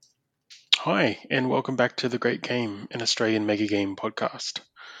Hi, and welcome back to The Great Game, an Australian mega game podcast.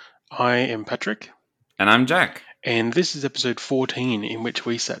 I am Patrick, And I'm Jack. and this is episode 14, in which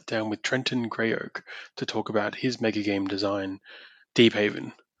we sat down with Trenton Greyoak to talk about his mega game design,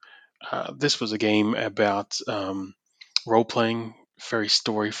 Deephaven. This was a game about role playing, very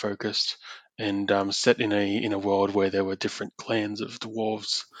story focused, and set in a world where there were different clans of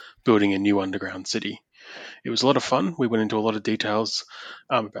dwarves building a new underground city. It was a lot of fun. We went into a lot of details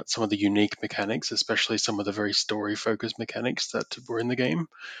about some of the unique mechanics, especially some of the very story focused mechanics that were in the game,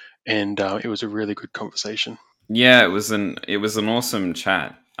 and it was a really good conversation. Yeah, it was an awesome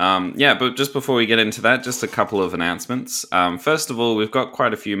chat. But just before we get into that, just a couple of announcements. First of all, we've got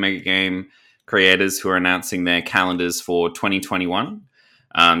quite a few mega game creators who are announcing their calendars for 2021.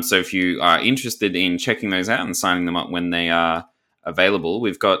 So if you are interested in checking those out and signing them up when they are available,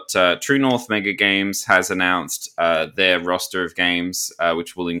 we've got True North Mega Games has announced their roster of games,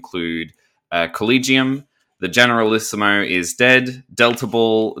 which will include Collegium. The Generalissimo is dead. Delta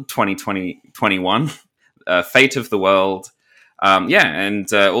Ball 2021. Fate of the World.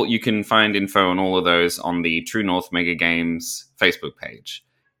 You can find info on all of those on the True North Mega Games Facebook page.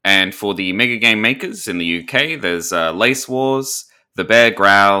 And for the Mega Game makers in the UK, there's Lace Wars, The Bear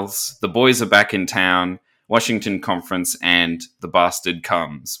Growls, The Boys Are Back in Town, Washington Conference, and The Bastard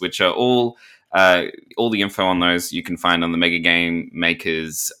Comes, which are all the info on those you can find on the Mega Game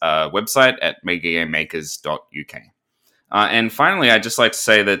Makers website at megagamemakers.uk. And finally, I'd just like to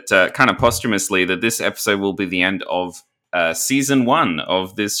say that, kind of posthumously, that this episode will be the end of season 1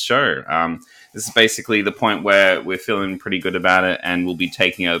 of this show. This is basically the point where we're feeling pretty good about it, and we'll be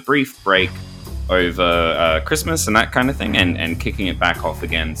taking a brief break over Christmas and that kind of thing, and kicking it back off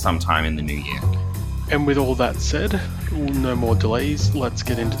again sometime in the new year. And with all that said, no more delays, let's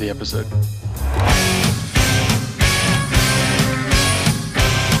get into the episode.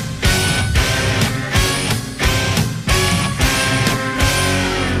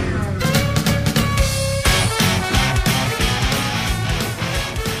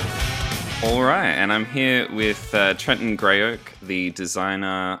 All right, and I'm here with Trenton Greyoak, the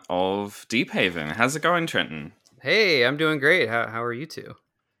designer of Deephaven. How's it going, Trenton? Hey, I'm doing great. How are you two?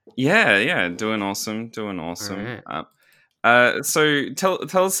 Yeah, doing awesome. All right. So tell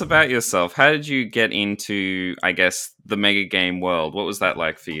us about yourself. How did you get into, I guess, the mega game world? What was that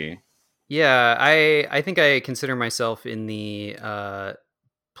like for you? Yeah, I think I consider myself in the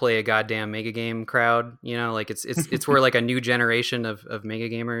play a goddamn mega game crowd. You know, like it's where like a new generation of mega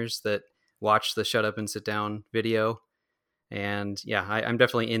gamers that watch the shut up and sit down video. And yeah, I'm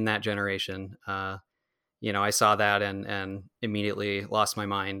definitely in that generation. I saw that and immediately lost my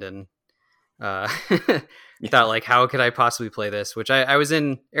mind and thought like, how could I possibly play this? Which I was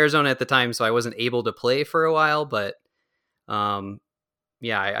in Arizona at the time, so I wasn't able to play for a while. But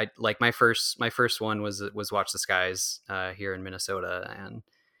I like my first one was Watch the Skies here in Minnesota, and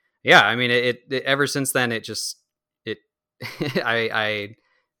yeah, I mean it ever since then it I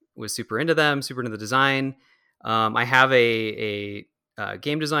was super into them, super into the design. I have a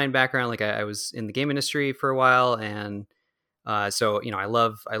game design background. Like I was in the game industry for a while, and so I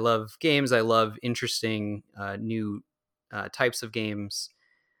love games. I love interesting new types of games,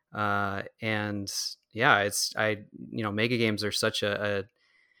 and yeah, mega games are such a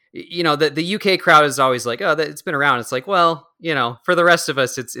the UK crowd is always like, oh, it's been around. It's like, well, for the rest of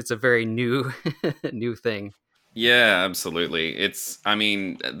us, it's a very new new thing. Yeah, absolutely. I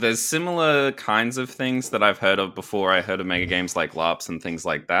mean, there's similar kinds of things that I've heard of before. I heard of mega games like LARPs and things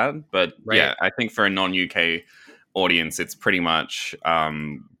like that. But Right. Yeah, I think for a non-UK audience, it's pretty much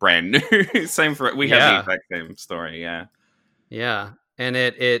brand new. Same for we have the exact same story. Yeah, and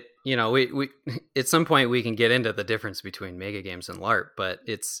we at some point we can get into the difference between mega games and LARP, but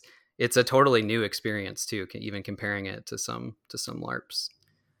it's a totally new experience too. Even comparing it to some LARPs.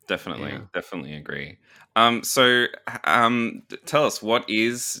 Definitely agree. Tell us, what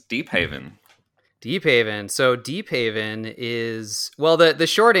is Deephaven? Deephaven. So Deephaven is, well, the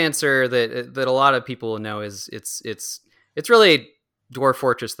short answer that a lot of people know is it's really Dwarf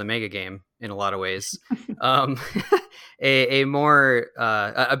Fortress the mega game in a lot of ways. A more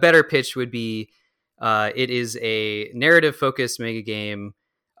a better pitch would be it is a narrative focused mega game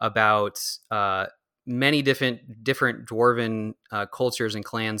about many different dwarven cultures and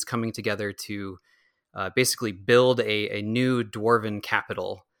clans coming together to basically build a new dwarven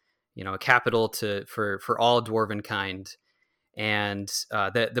capital, a capital for all dwarven kind. And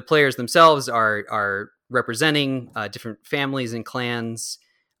the players themselves are representing different families and clans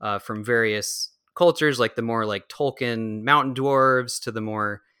from various cultures, like the more like Tolkien mountain dwarves to the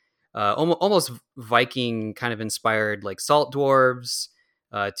more almost Viking kind of inspired like salt dwarves,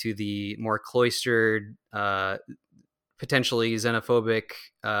 to the more cloistered, potentially xenophobic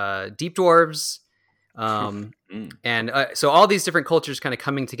deep dwarves. And so all these different cultures kind of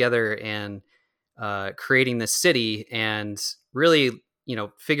coming together and creating this city, and really,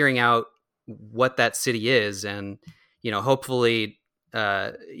 figuring out what that city is, and hopefully,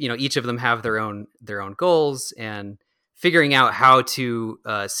 each of them have their own goals, and figuring out how to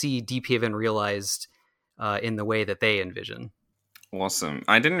see Deephaven realized in the way that they envision. Awesome.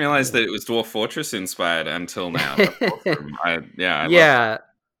 I didn't realize that it was Dwarf Fortress inspired until now. That's awesome. I love it.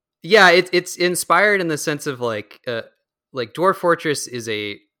 Yeah, it's inspired in the sense of like Dwarf Fortress is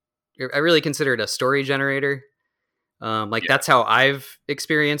I really consider it a story generator. That's how I've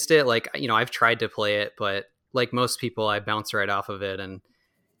experienced it. Like, I've tried to play it, but like most people, I bounce right off of it. And,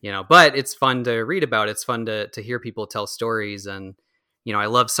 but it's fun to read about. It's fun to hear people tell stories. And, I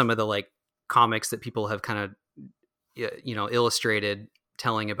love some of the like comics that people have kind of, illustrated,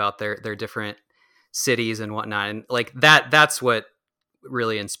 telling about their different cities and whatnot. And like that's what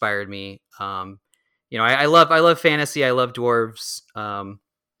really inspired me. I love fantasy. I love dwarves.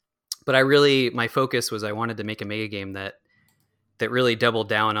 But my focus was, I wanted to make a mega game that really doubled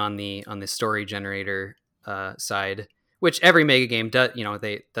down on the story generator side, which every mega game does.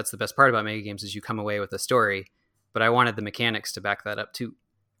 That's the best part about mega games, is you come away with a story, but I wanted the mechanics to back that up too.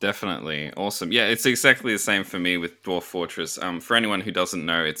 Definitely. Awesome. Yeah, it's exactly the same for me with Dwarf Fortress. For anyone who doesn't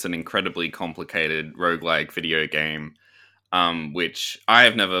know, it's an incredibly complicated roguelike video game, which I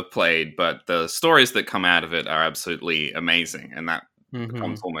have never played, but the stories that come out of it are absolutely amazing, and that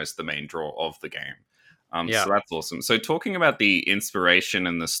becomes almost the main draw of the game. So that's awesome. So talking about the inspiration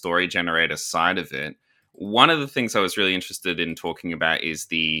and the story generator side of it, one of the things I was really interested in talking about is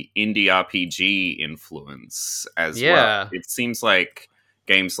the indie RPG influence as well. It seems like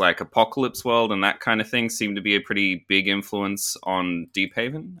games like Apocalypse World and that kind of thing seem to be a pretty big influence on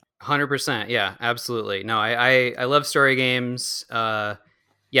Deephaven. 100%. Yeah, absolutely. No, I love story games.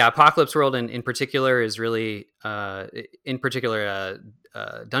 Apocalypse World in particular is really, Dungeon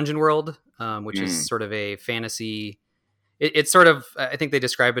World, which is sort of a fantasy. It's sort of, I think they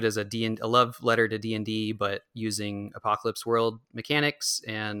describe it as a love letter to D&D, but using Apocalypse World mechanics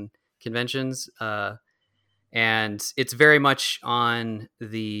and conventions. And it's very much on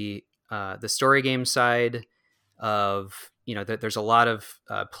the story game side of, there's a lot of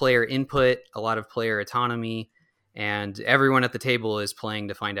player input, a lot of player autonomy, and everyone at the table is playing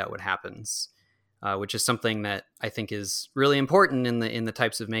to find out what happens, which is something that I think is really important in the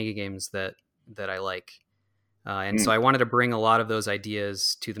types of mega games that I like. So I wanted to bring a lot of those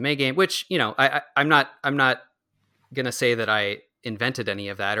ideas to the mega game, which, I'm not gonna say that I invented any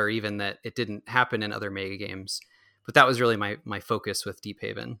of that, or even that it didn't happen in other mega games, but that was really my focus with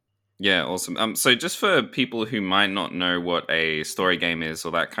Deephaven. Yeah, awesome. So just for people who might not know what a story game is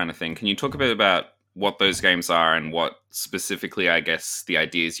or that kind of thing, can you talk a bit about what those games are and what specifically, I guess, the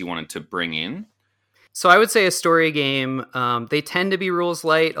ideas you wanted to bring in? So I would say a story game, they tend to be rules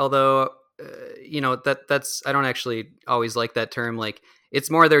light, although, that's, I don't actually always like that term. Like, it's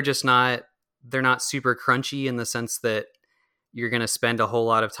more, they're not super crunchy, in the sense that you're going to spend a whole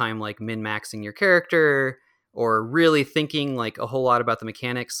lot of time like min-maxing your character, or really thinking like a whole lot about the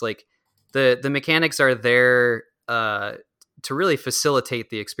mechanics. Like the mechanics are there to really facilitate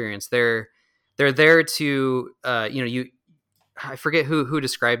the experience. They're there to I forget who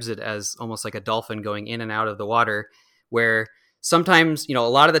describes it as almost like a dolphin going in and out of the water, where sometimes, a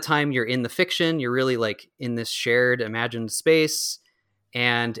lot of the time you're in the fiction, you're really like in this shared imagined space,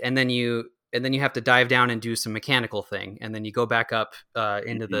 and then you have to dive down and do some mechanical thing, and then you go back up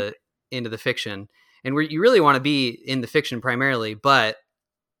into the fiction, and where you really want to be in the fiction primarily, but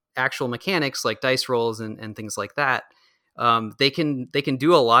actual mechanics like dice rolls and things like that, they can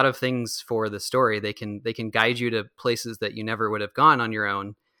do a lot of things for the story. They can guide you to places that you never would have gone on your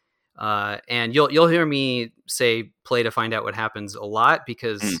own. And you'll hear me say play to find out what happens a lot,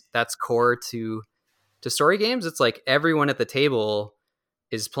 because that's core to story games. It's like everyone at the table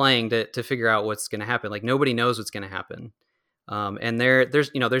is playing to figure out what's going to happen. Like, nobody knows what's going to happen. And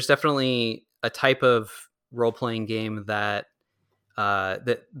there's definitely a type of role-playing game that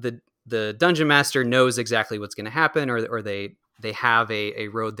the dungeon master knows exactly what's going to happen, or they have a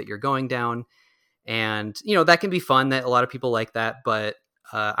road that you're going down. And, that can be fun. That a lot of people like that. But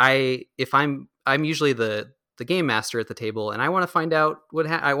I'm usually the game master at the table, and I want to find out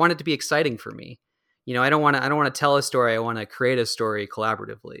I want it to be exciting for me. I don't want to tell a story. I want to create a story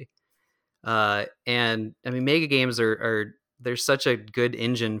collaboratively. And I mean, mega games are there's such a good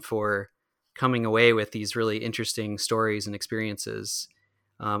engine for coming away with these really interesting stories and experiences.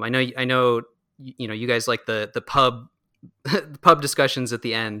 I know, you guys like the pub pub discussions at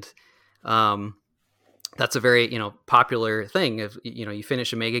the end. That's a very, popular thing. If you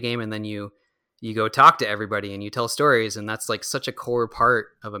finish a mega game and then you go talk to everybody and you tell stories, and that's like such a core part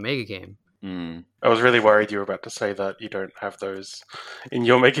of a mega game. I was really worried you were about to say that you don't have those in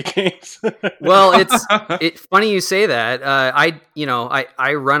your mega games. Well, it's funny you say that.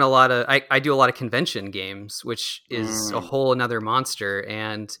 I run a lot of I do a lot of convention games, which is a whole another monster.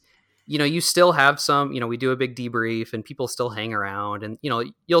 And you still have some. We do a big debrief, and people still hang around, and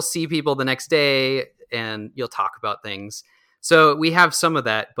you'll see people the next day, and you'll talk about things. So we have some of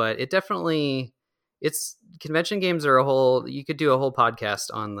that, but it definitely convention games are you could do a whole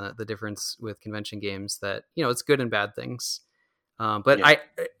podcast on the difference with convention games, that it's good and bad things. But yeah.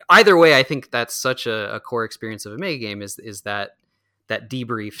 Either way, I think that's such a core experience of a mega game is that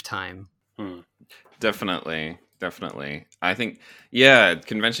debrief time. Definitely. I think, yeah,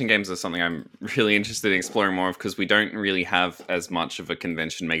 convention games are something I'm really interested in exploring more of, because we don't really have as much of a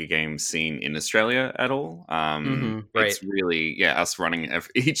convention mega game scene in Australia at all. Right. It's really, us running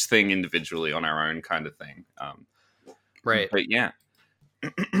each thing individually on our own kind of thing. Right. But yeah.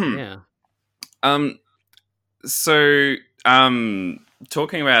 Yeah. So,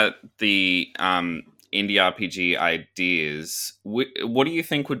 talking about the indie RPG ideas, what do you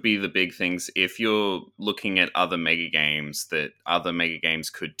think would be the big things if you're looking at other mega games that other mega games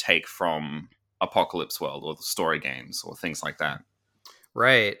could take from Apocalypse World or the story games or things like that?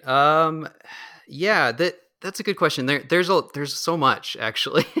 Right. Yeah, that's a good question. There's so much,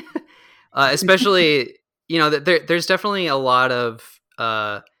 actually. Especially, there's definitely a lot of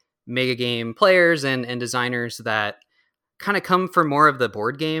mega game players and designers that kind of come from more of the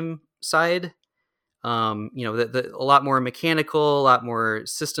board game side. A lot more mechanical, a lot more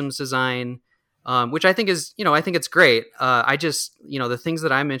systems design, which I think is, I think it's great. I just, the things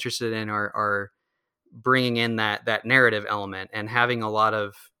that I'm interested in are bringing in that narrative element and having a lot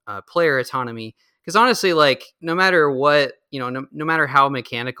of player autonomy. Because honestly, like, no matter what, no matter how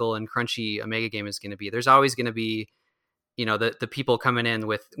mechanical and crunchy a mega game is going to be, there's always going to be, the people coming in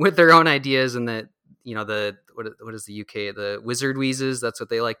with their own ideas, and what is the UK, the wizard wheezes, that's what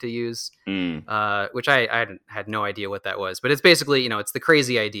they like to use, which I had no idea what that was, but it's basically, it's the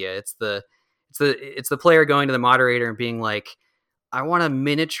crazy idea. It's the player going to the moderator and being like, I want to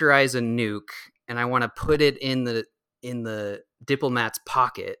miniaturize a nuke, and I want to put it in the diplomat's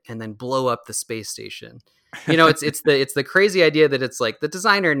pocket and then blow up the space station. It's the crazy idea that it's like the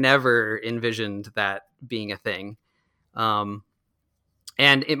designer never envisioned that being a thing. And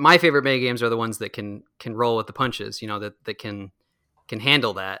my favorite mega games are the ones that can roll with the punches, that can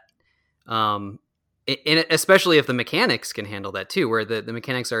handle that. And especially if the mechanics can handle that too, where the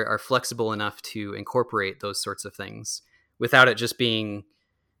mechanics are flexible enough to incorporate those sorts of things without it just being,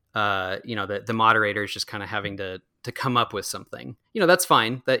 the moderator is just kind of having to come up with something. That's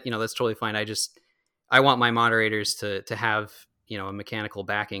fine. That's totally fine. I want my moderators to have, a mechanical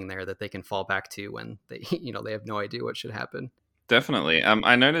backing there that they can fall back to when they, they have no idea what should happen. Definitely.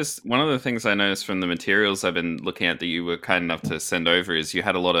 I noticed, one of the things I noticed from the materials I've been looking at that you were kind enough to send over is you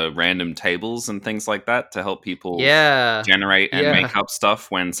had a lot of random tables and things like that to help people generate and make up stuff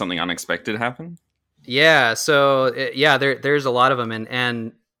when something unexpected happened. Yeah. So there's a lot of them.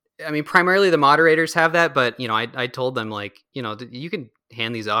 And I mean, primarily the moderators have that, but I told them, like, you can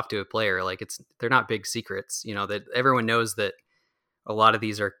hand these off to a player. Like, they're not big secrets, that everyone knows that a lot of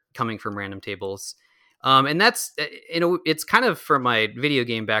these are coming from random tables. And that's, it's kind of from my video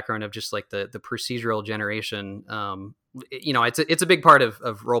game background of just like the procedural generation. It's a big part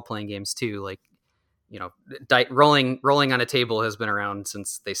of role playing games too. Like, rolling on a table has been around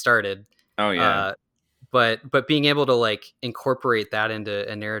since they started. Oh yeah. But being able to like incorporate that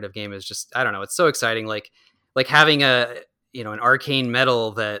into a narrative game is just, I don't know, it's so exciting. Like having an arcane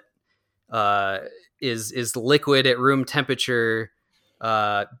metal that is liquid at room temperature,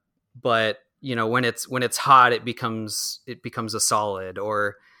 but when it's hot, it becomes a solid.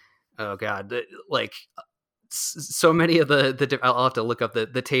 Or, oh god, like so many of the I'll have to look up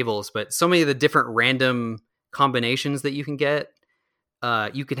the tables, but so many of the different random combinations that you can get,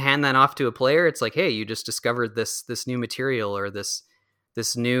 you could hand that off to a player. It's like, hey, you just discovered this new material, or this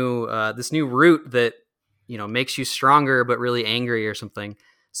new root that makes you stronger but really angry or something.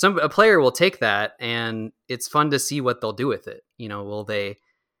 A player will take that, and it's fun to see what they'll do with it. Will they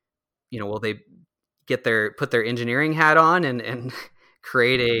put their engineering hat on and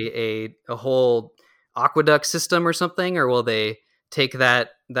create a whole aqueduct system or something, or will they take that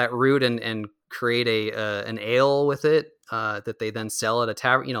root and create an ale with it that they then sell at a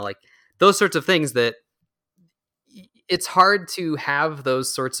tavern? Like those sorts of things that it's hard to have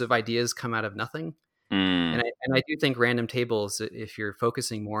those sorts of ideas come out of nothing. Mm. And I do think random tables, if you're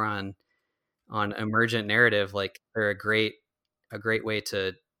focusing more on emergent narrative, like they're a great way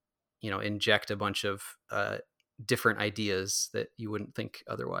to inject a bunch of different ideas that you wouldn't think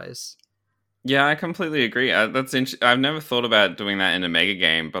otherwise. Yeah, I completely agree. I've never thought about doing that in a mega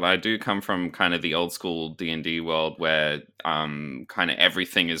game, but I do come from kind of the old school D&D world where kind of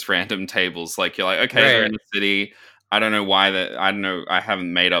everything is random tables. Like you're like, okay, they're Right. in a city. I don't know why that. I don't know. I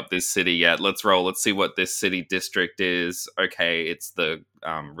haven't made up this city yet. Let's roll. Let's see what this city district is. Okay, it's the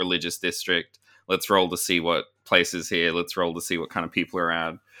religious district. Let's roll to see what place is here. Let's roll to see what kind of people are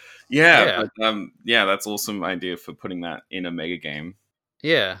around. Yeah, Yeah. but yeah, that's awesome idea for putting that in a mega game.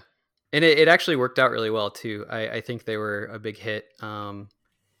 Yeah. And it actually worked out really well too. I think they were a big hit.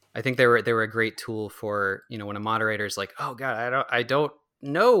 I think they were a great tool for, when a moderator's like, oh God, I don't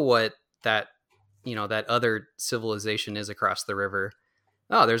know what that that other civilization is across the river.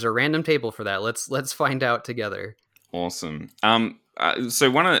 Oh, there's a random table for that. Let's find out together. Awesome.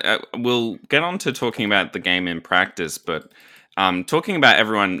 So we'll get on to talking about the game in practice, but talking about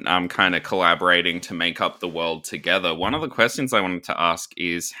everyone kind of collaborating to make up the world together. One of the questions I wanted to ask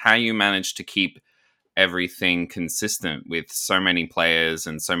is how you manage to keep everything consistent with so many players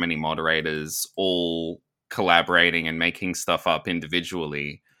and so many moderators all collaborating and making stuff up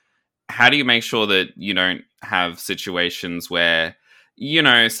individually. How do you make sure that you don't have situations where,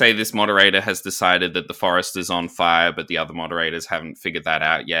 say this moderator has decided that the forest is on fire, but the other moderators haven't figured that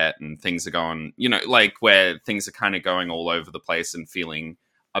out yet, and things are going, like where things are kind of going all over the place and feeling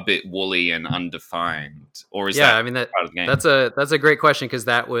a bit woolly and undefined? Or is Yeah, that I mean part of the game? that's a great question, because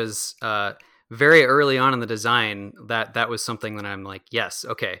that was very early on in the design. That was something that I'm like, yes,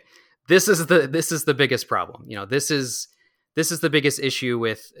 okay, this is the biggest problem. This is the biggest issue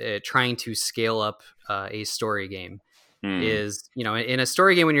with trying to scale up a story game. Hmm. Is in a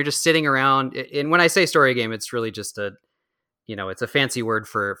story game, when you're just sitting around, and when I say story game, it's really just it's a fancy word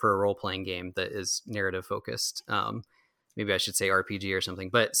for a role playing game that is narrative focused. Maybe I should say RPG or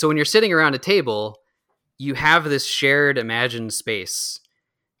something. But so when you're sitting around a table, you have this shared imagined space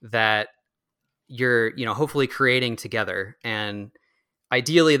that you're hopefully creating together, and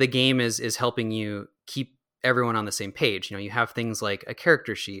ideally the game is helping you keep everyone on the same page. You have things like a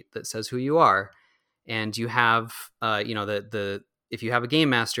character sheet that says who you are, and you have the if you have a game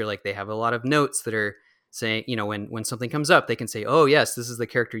master, like they have a lot of notes that are saying, when something comes up, they can say, oh yes, this is the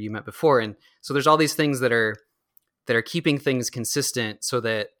character you met before. And so there's all these things that are keeping things consistent so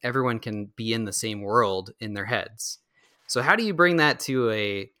that everyone can be in the same world in their heads. So how do you bring that to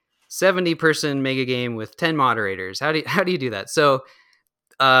a 70-person mega game with 10 moderators? How do you do that? So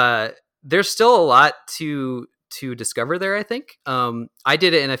there's still a lot to discover there, I think. I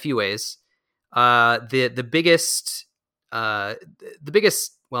did it in a few ways. The biggest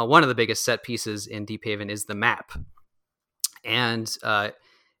well, one of the biggest set pieces in Deephaven is the map. And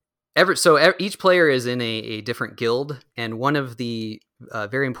each player is in a different guild, and one of the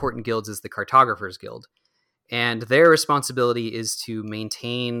very important guilds is the Cartographers Guild, and their responsibility is to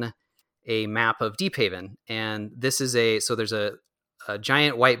maintain a map of Deephaven. And this is there's a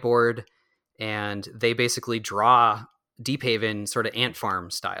giant whiteboard, and they basically draw Deephaven sort of ant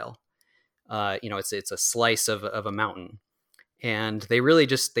farm style. It's a slice of a mountain, and they really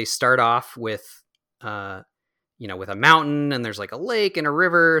they start off with with a mountain, and there's like a lake and a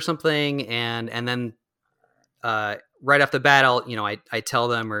river or something, and then right off the bat, I tell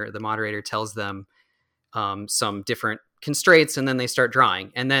them, or the moderator tells them some different constraints, and then they start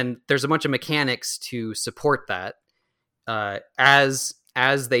drawing, and then there's a bunch of mechanics to support that. As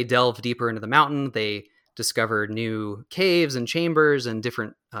they delve deeper into the mountain, they discover new caves and chambers and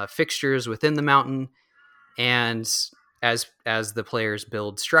different fixtures within the mountain, and as the players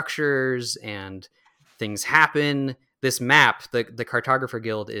build structures and things happen, this map, the Cartographer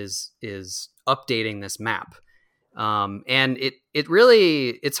Guild is updating this map. And it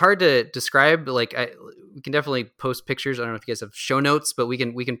really, it's hard to describe. Like, we can definitely post pictures. I don't know if you guys have show notes, but we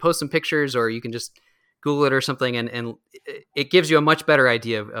can post some pictures, or you can just Google it or something, and it gives you a much better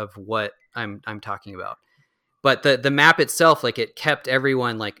idea of what I'm talking about. But the map itself, like, it kept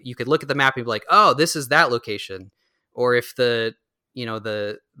everyone, like, you could look at the map and be like, oh, this is that location. Or if the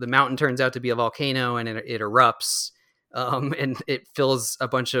mountain turns out to be a volcano and it erupts, and it fills a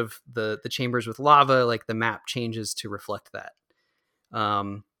bunch of the chambers with lava, like, the map changes to reflect that,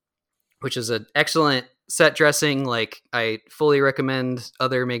 which is an excellent set dressing. Like, I fully recommend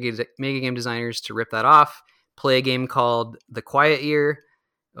other mega game designers to rip that off. Play a game called The Quiet Year,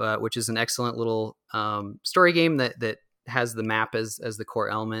 which is an excellent little story game that has the map as the core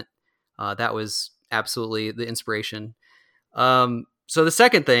element. That was absolutely the inspiration. So the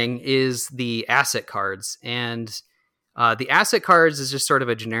second thing is the asset cards, and the asset cards is just sort of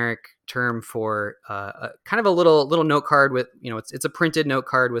a generic term for kind of a little note card with, it's a printed note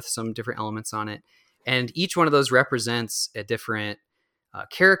card with some different elements on it, and each one of those represents a different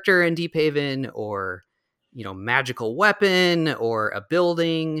character in Deephaven, or magical weapon, or a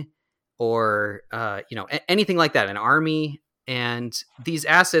building, or anything like that, an army. And these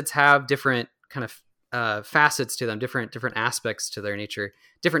assets have different kind of facets to them, different aspects to their nature,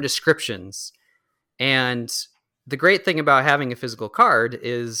 different descriptions. And the great thing about having a physical card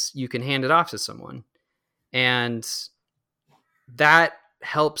is you can hand it off to someone, and that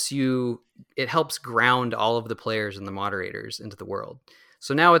helps ground all of the players and the moderators into the world.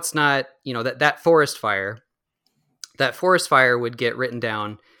 So now it's not, that forest fire would get written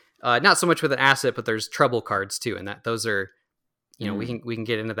down, not so much with an asset, but there's trouble cards too, and those are, we can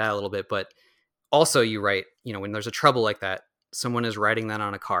get into that a little bit. But also, you write, when there's a trouble like that, someone is writing that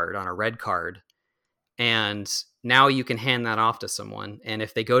on a red card, and now you can hand that off to someone, and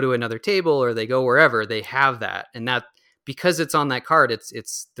if they go to another table or they go wherever, they have that, and that, because it's on that card,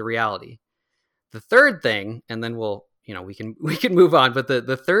 it's the reality. The third thing, and then we can move on, but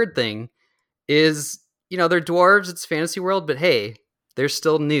the third thing is, they're dwarves, it's fantasy world, but hey, there's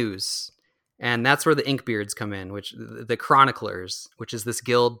still news. And that's where the Inkbeards come in, which the Chroniclers, which is this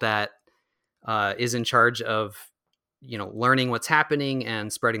guild that is in charge of, learning what's happening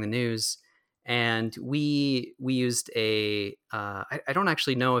and spreading the news. And we used I don't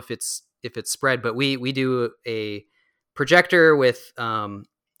actually know if it's spread, but we do a projector with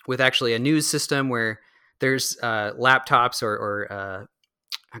actually a news system where there's laptops or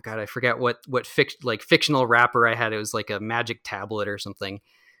oh God, I forget what fictional wrapper I had. It was like a magic tablet or something,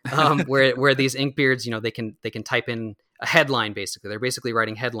 where these Inkbeards, they can type in a headline. Basically, they're basically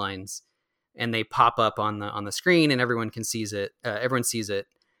writing headlines, and they pop up on the screen, and everyone sees it. I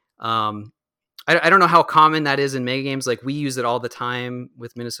don't know how common that is in mega games. Like, we use it all the time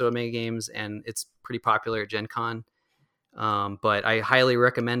with Minnesota mega games, and it's pretty popular at Gen Con. But I highly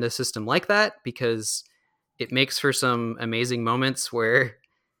recommend a system like that, because it makes for some amazing moments where,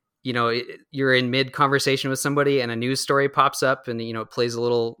 you're in mid conversation with somebody and a news story pops up, and, it plays a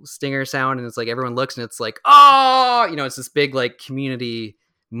little stinger sound, and it's like everyone looks, and it's like, oh, it's this big like community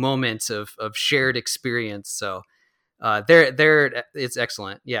moment of shared experience. So there it's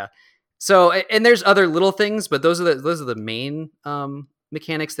excellent. Yeah. So, and there's other little things, but those are the main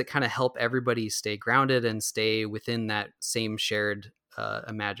mechanics that kind of help everybody stay grounded and stay within that same shared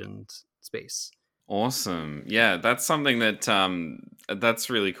imagined space. Awesome. Yeah, that's something that that's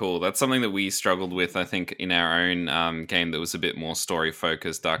really cool. That's something that we struggled with, I think, in our own game that was a bit more story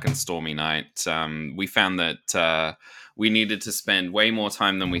focused, Dark and Stormy Night. We found that we needed to spend way more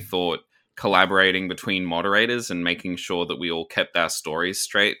time than we thought collaborating between moderators and making sure that we all kept our stories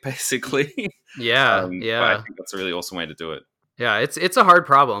straight, basically. Yeah. I think that's a really awesome way to do it. Yeah, it's a hard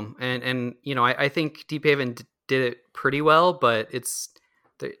problem, and I think Deephaven did it pretty well, but it's,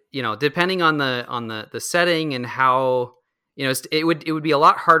 depending on the setting and how, it would be a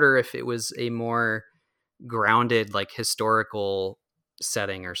lot harder if it was a more grounded, like, historical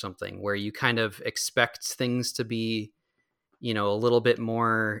setting or something, where you kind of expect things to be, a little bit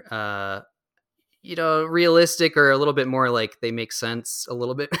more realistic, or a little bit more like they make sense a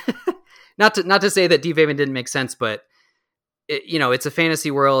little bit. not to say that Deephaven didn't make sense, but it's a fantasy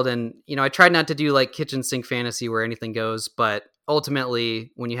world, and I tried not to do like kitchen sink fantasy where anything goes, but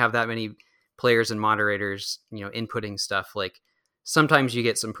ultimately, when you have that many players and moderators, inputting stuff, like, sometimes you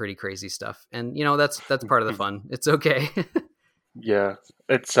get some pretty crazy stuff, and that's part of the fun. It's okay. Yeah,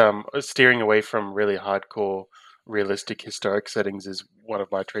 it's steering away from really hardcore, realistic historic settings is one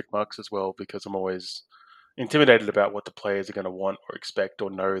of my trademarks as well, because I'm always intimidated about what the players are going to want or expect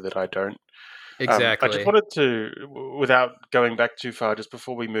or know that I don't. Exactly. I just wanted to, without going back too far, just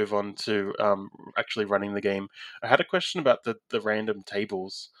before we move on to actually running the game, I had a question about the random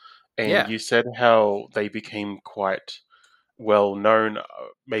tables. And Yeah. you said how they became quite well known,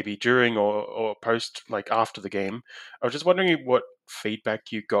 maybe during or post, like after the game. I was just wondering what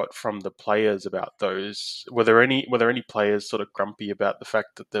feedback you got from the players about those. Were there any players sort of grumpy about the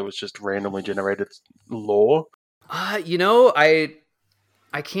fact that there was just randomly generated lore?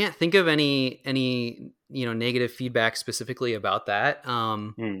 I can't think of any negative feedback specifically about that.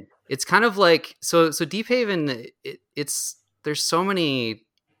 It's kind of like, so Deephaven, it's there's so many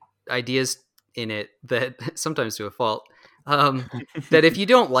ideas in it that sometimes to a fault, that if you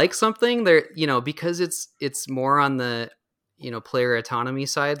don't like something there, because it's more on the player autonomy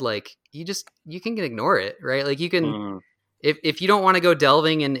side, like, you can ignore it, right? Like, you can if you don't want to go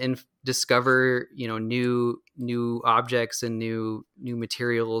delving and discover, new objects and new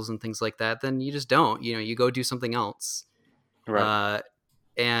materials and things like that, then you just don't. You go do something else. Right.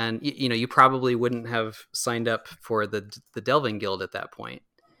 And you probably wouldn't have signed up for the delving guild at that point.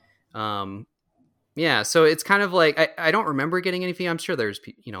 Yeah, so it's kind of like I don't remember getting anything. I'm sure there's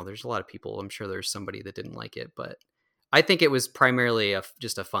there's a lot of people. I'm sure there's somebody that didn't like it, but I think it was primarily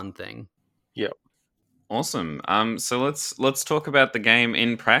just a fun thing. Yep. Awesome. So let's talk about the game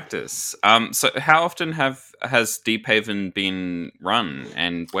in practice. So how often has Deephaven been run,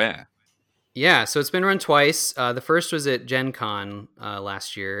 and where? Yeah, so it's been run twice. The first was at Gen Con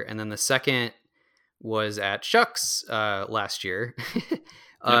last year, and then the second was at Shucks last year.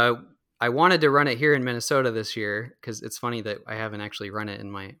 Yep. I wanted to run it here in Minnesota this year because it's funny that I haven't actually run it in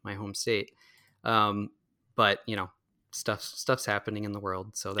my home state. But stuff's happening in the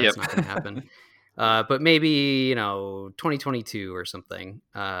world, so that's Yep. not going to happen. But maybe 2022 or something.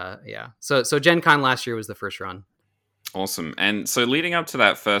 Yeah. So Gen Con last year was the first run. Awesome. And so leading up to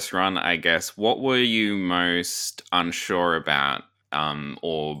that first run, I guess, what were you most unsure about,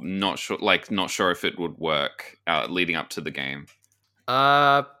 or not sure if it would work leading up to the game?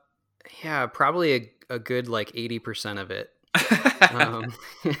 Yeah, probably a good 80% of it.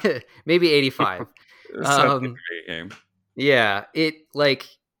 Maybe 85. Sounds like a great game. Yeah, it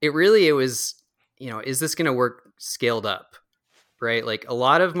was, is this going to work scaled up? Right? Like a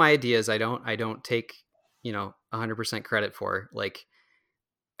lot of my ideas I don't take 100% credit for.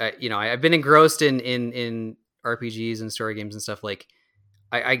 I've been engrossed in RPGs and story games and stuff. Like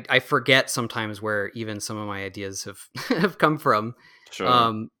I forget sometimes where even some of my ideas have come from.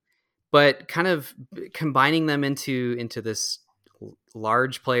 Sure. But kind of combining them into this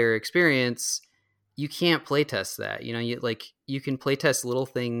large player experience, you can't playtest that. You can playtest little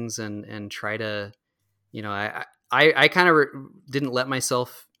things and try to, I kind of didn't let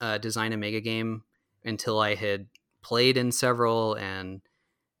myself design a mega game until I had played in several and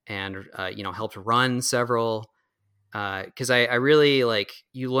helped run several. Because I really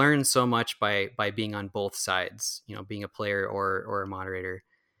you learn so much by being on both sides, being a player or a moderator.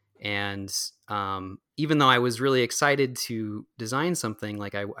 And even though I was really excited to design something,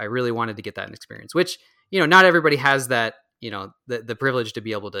 I really wanted to get that experience, which not everybody has that, the privilege to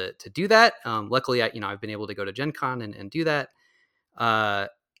be able to do that. Luckily, I've been able to go to Gen Con and do that.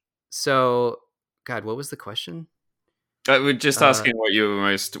 So, God, what was the question? We're just asking what you were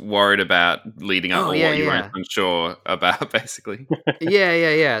most worried about leading up, or what you weren't unsure about, basically.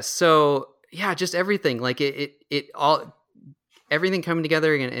 Yeah. So, yeah, just everything. Everything coming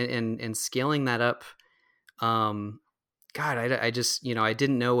together and scaling that up. God, I just, I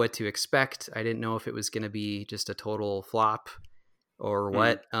didn't know what to expect. I didn't know if it was going to be just a total flop or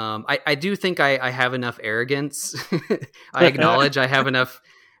what. I do think I have enough arrogance. I acknowledge I have enough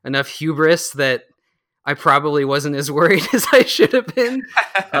hubris that I probably wasn't as worried as I should have been.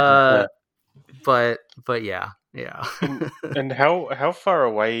 But yeah. And how far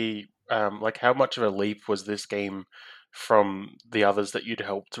away, how much of a leap was this game from the others that you'd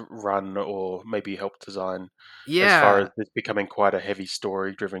helped run or maybe helped design? Yeah. As far as this becoming quite a heavy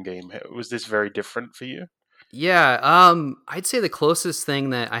story-driven game, was this very different for you? Yeah. I'd say the closest thing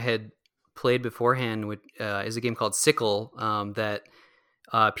that I had played beforehand is a game called Sickle that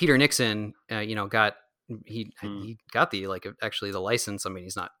Peter Nixon, got. He got the actually the license. I mean,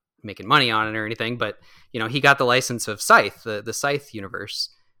 he's not making money on it or anything, but he got the license of Scythe, the Scythe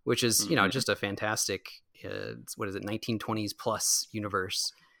universe, which is just a fantastic what is it, 1920s plus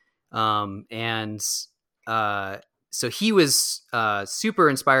universe. And so he was super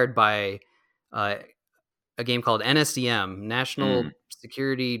inspired by a game called NSDM, National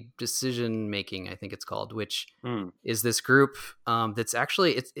Security Decision Making, I think it's called, which is this group that's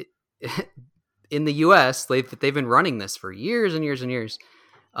actually in the US. They've been running this for years and years and years.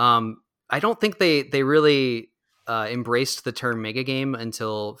 I don't think they really embraced the term mega game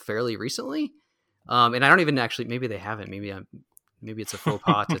until fairly recently. And I don't even actually, maybe they haven't. Maybe it's a faux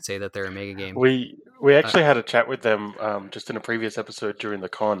pas to say that they're a mega game. We actually had a chat with them just in a previous episode during the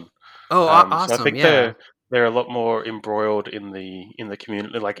con. Oh, awesome! So I think they're a lot more embroiled in the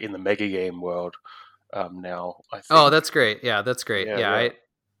community, like in the mega game world now. I think. Oh, that's great. Yeah, that's great.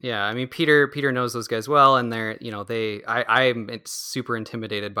 Yeah. I mean, Peter knows those guys well, and they're I'm super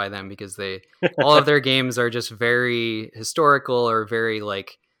intimidated by them because all of their games are just very historical or very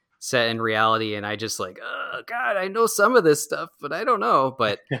set in reality, and I just oh God, I know some of this stuff, but I don't know.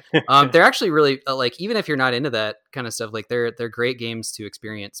 But they're actually really even if you're not into that kind of stuff, they're great games to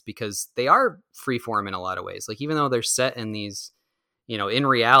experience because they are freeform in a lot of ways. Even though they're set in these, in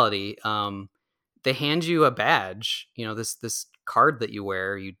reality, they hand you a badge, this card that you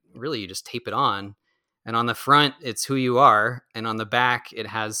wear. You just tape it on, and on the front it's who you are, and on the back it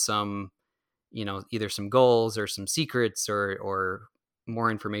has some, either some goals or some secrets or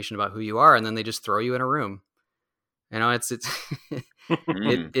more information about who you are, and then they just throw you in a room. It's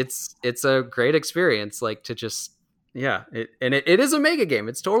it's a great experience, like, to just, it is a mega game.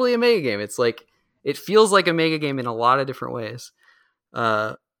 It's totally a mega game. It's like, it feels like a mega game in a lot of different ways.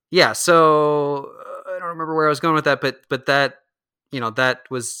 So I don't remember where I was going with that, but that, that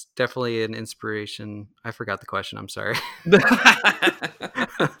was definitely an inspiration. I forgot the question. I'm sorry.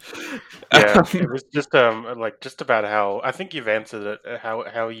 Yeah, it was just just about how I think you've answered it.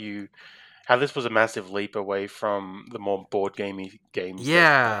 How this was a massive leap away from the more board gamey games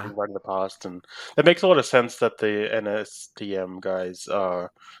that we've run in the past, and it makes a lot of sense that the NSTM guys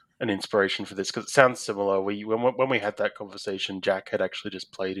are an inspiration for this, because it sounds similar. When we had that conversation, Jack had actually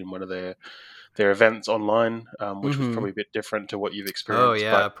just played in one of their events online, which was probably a bit different to what you've experienced.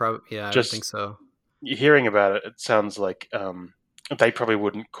 I would think so. Hearing about it, it sounds like they probably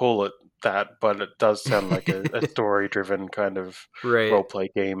wouldn't call it that, but it does sound like a story-driven kind of role-play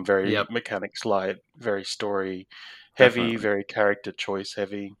game, very mechanics light, very story heavy, Definitely. very character choice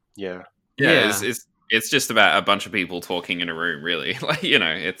heavy. Yeah. It's just about a bunch of people talking in a room, really. Like,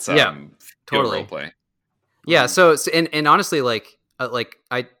 it's pure totally roleplay. Yeah. So and honestly, we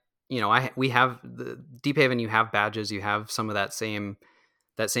have the Deephaven. You have badges. You have some of that same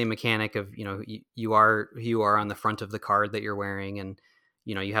mechanic of, you are who you are on the front of the card that you're wearing, and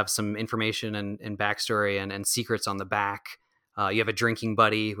you have some information and backstory and secrets on the back. You have a drinking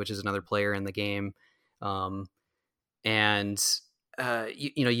buddy, which is another player in the game, and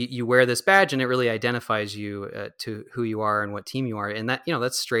you wear this badge, and it really identifies you to who you are and what team you are, and that,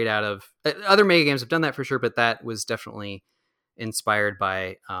 that's straight out of other mega games have done that for sure, but that was definitely inspired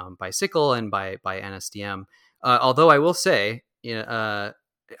by Sickle and by NSDM. Although I will say, I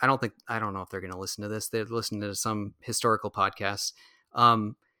don't know if they're going to listen to this. They've listened to some historical podcasts.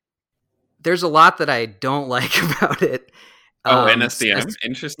 There's a lot that I don't like about it. NSDM?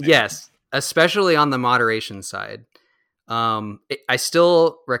 Interesting. Yes, especially on the moderation side. I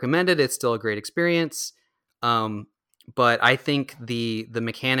still recommend it. It's still a great experience. But I think the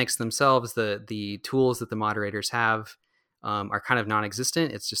mechanics themselves, the tools that the moderators have, are kind of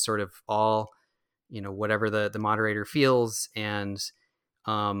non-existent. It's just sort of all, whatever the moderator feels. And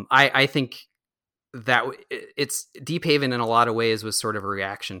I think that it's Deephaven in a lot of ways was sort of a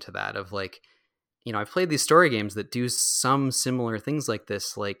reaction to that, of like, I've played these story games that do some similar things like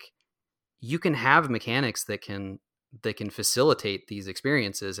this. Like, you can have mechanics that can facilitate these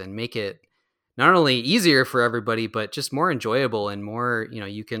experiences and make it not only easier for everybody, but just more enjoyable and more,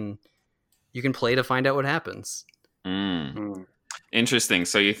 you can play to find out what happens. Interesting.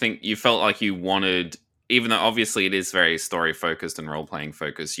 So you felt like you wanted, even though obviously it is very story focused and role playing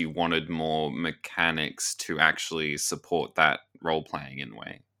focused, you wanted more mechanics to actually support that role playing in a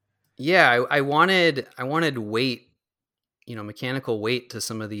way. Yeah, I wanted weight, mechanical weight to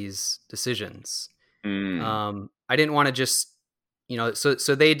some of these decisions. I didn't want to just,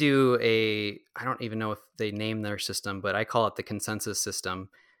 so they do I don't even know if they name their system, but I call it the consensus system,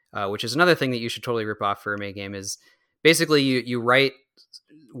 which is another thing that you should totally rip off for a mega game. Is basically you write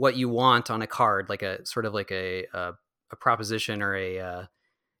what you want on a card, like a sort of like a proposition or a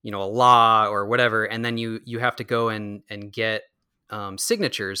law or whatever, and then you have to go and get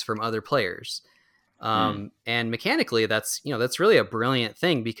signatures from other players. And mechanically, that's really a brilliant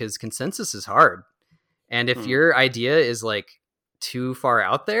thing, because consensus is hard. And if your idea is like too far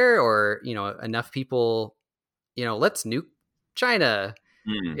out there, or, enough people, let's nuke China,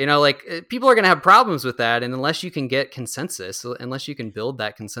 like, people are going to have problems with that. And unless you can get consensus, unless you can build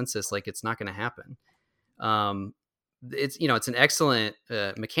that consensus, like, it's not going to happen. It's, it's an excellent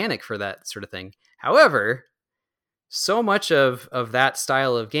mechanic for that sort of thing. However, so much of that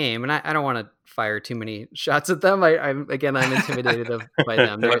style of game, and I don't want to fire too many shots at them. I'm intimidated by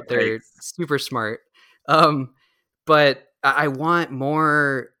them. They're super smart. But I want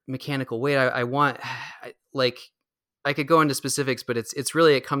more mechanical weight. I want, like, I could go into specifics, but it's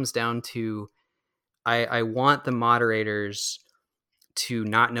really, it comes down to, I want the moderators to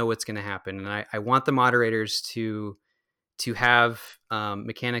not know what's going to happen. And I want the moderators to have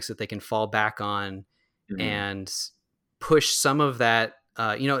mechanics that they can fall back on and push some of that.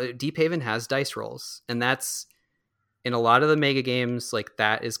 Deephaven has dice rolls, and that's, in a lot of the mega games, like,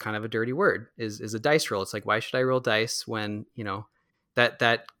 that is kind of a dirty word, is a dice roll. It's like, why should I roll dice when,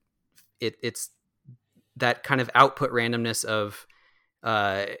 it's that kind of output randomness of,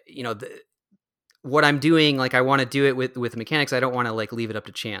 what I'm doing. Like, I want to do it with mechanics. I don't want to, like, leave it up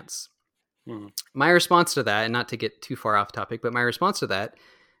to chance. Mm. My response to that, and not to get too far off topic, but my response to that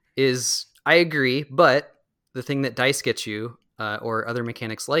is I agree, but the thing that dice gets you, or other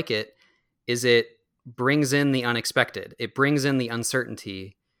mechanics like it, is it brings in the unexpected. It brings in the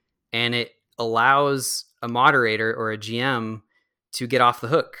uncertainty, and it allows a moderator or a GM to get off the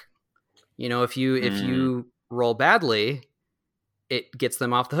hook. If you roll badly, it gets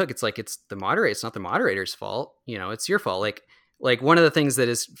them off the hook. It's like it's not the moderator's fault. It's your fault. Like one of the things that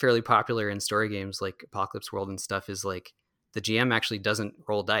is fairly popular in story games like Apocalypse World and stuff is like the GM actually doesn't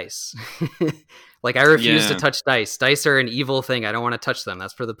roll dice. Like I refuse to touch dice. Dice are an evil thing. I don't want to touch them.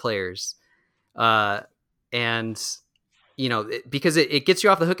 That's for the players. And because it gets you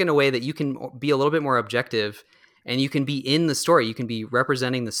off the hook in a way that you can be a little bit more objective, and you can be in the story. You can be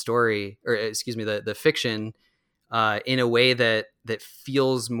representing the story, or excuse me, the fiction, in a way that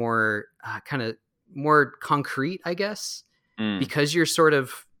feels more kind of more concrete, I guess, because you're sort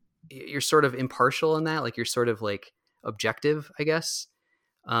of impartial in that, like you're sort of like objective, I guess.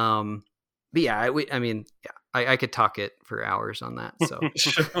 But yeah, I could talk it for hours on that. So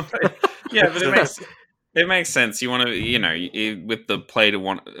yeah, but it makes sense. You want to, with the play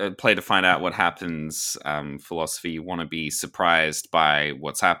to find out what happens philosophy, you want to be surprised by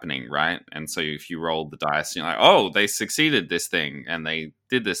what's happening, right? And so if you roll the dice, you're like, oh, they succeeded this thing, and they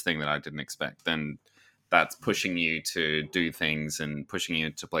did this thing that I didn't expect, then that's pushing you to do things and pushing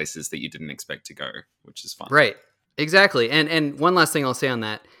you to places that you didn't expect to go, which is fun. Right. Exactly. And one last thing I'll say on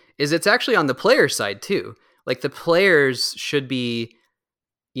that is it's actually on the player side too. Like the players should be,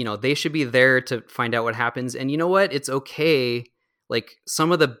 they should be there to find out what happens. And you know what? It's okay. Like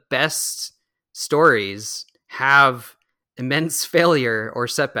some of the best stories have immense failure or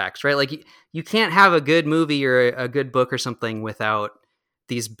setbacks, right? Like you can't have a good movie or a good book or something without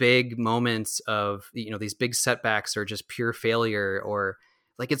these big moments of, these big setbacks or just pure failure, or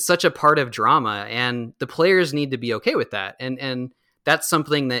like it's such a part of drama, and the players need to be okay with that. And that's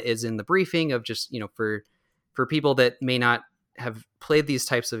something that is in the briefing of just, for people that may not have played these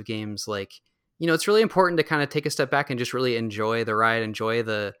types of games, like, it's really important to kind of take a step back and just really enjoy the ride, enjoy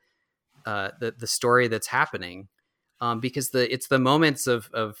the story that's happening. Because it's the moments of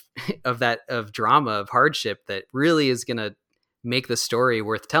of drama, of hardship, that really is going to make the story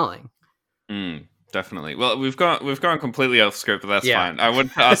worth telling. Definitely. Well, we've gone completely off script, but that's fine. I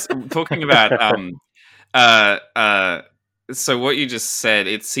wanted to ask, talking about so what you just said,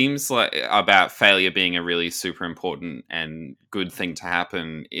 it seems like about failure being a really super important and good thing to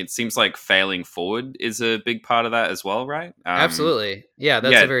happen. It seems like failing forward is a big part of that as well, right? Absolutely. Yeah,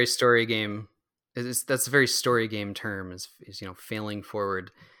 that's a very story game. That's a very story game term, is failing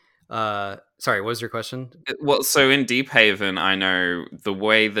forward. Sorry, what was your question? Well, so in Deephaven, I know the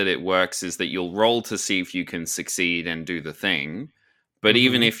way that it works is that you'll roll to see if you can succeed and do the thing. But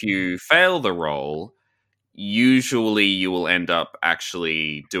even if you fail the roll, usually you will end up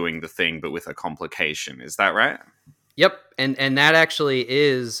actually doing the thing, but with a complication. Is that right? Yep, and that actually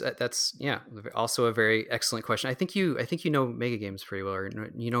is also a very excellent question. I think you know mega games pretty well, or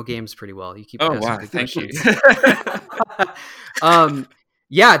games pretty well. You keep wow, thank you.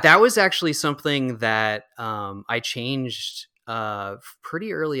 Yeah, that was actually something that I changed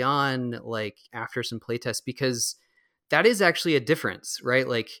pretty early on, like after some playtests, because that is actually a difference, right?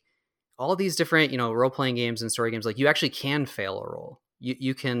 Like all these different role-playing games and story games, like you actually can fail a roll.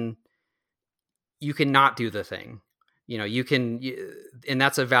 You can not do the thing. And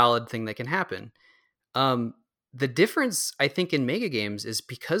that's a valid thing that can happen. The difference, I think, in mega games is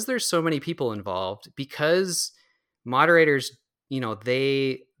because there's so many people involved, because moderators,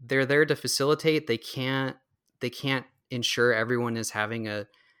 they're there to facilitate. They can't ensure everyone is having a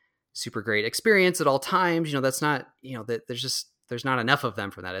super great experience at all times. That's not, that there's not enough of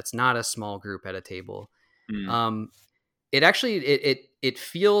them for that. It's not a small group at a table. It actually, it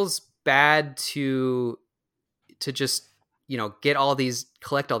feels bad to just, collect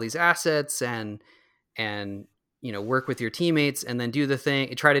all these assets and work with your teammates and then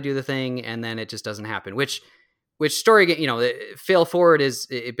try to do the thing. And then it just doesn't happen, which story game, fail forward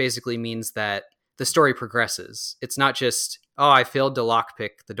it basically means that the story progresses. It's not just, oh, I failed to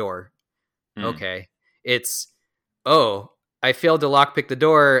lockpick the door. Okay. It's, oh, I failed to lockpick the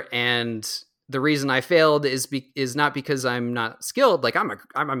door, and the reason I failed is not because I'm not skilled. Like I'm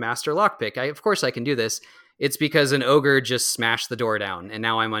a master lockpick. Of course I can do this. It's because an ogre just smashed the door down, and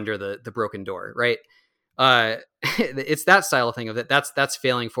now I'm under the broken door. Right. It's that style of thing of it. That's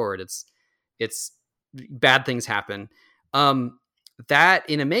failing forward. It's bad things happen. That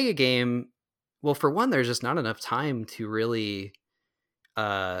in a mega game, well, for one, there's just not enough time to really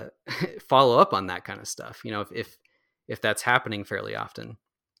follow up on that kind of stuff. If that's happening fairly often.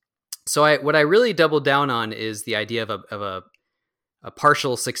 So what I really doubled down on is the idea of a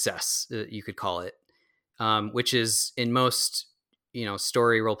partial success, you could call it, which is in most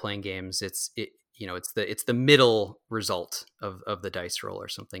story role playing games. It's the middle result of the dice roll or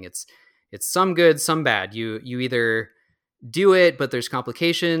something. It's some good, some bad. You either do it, but there's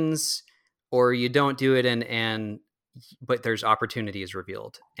complications, or you don't do it and but there's opportunities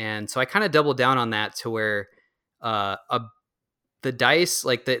revealed. And so I kind of doubled down on that to where the dice,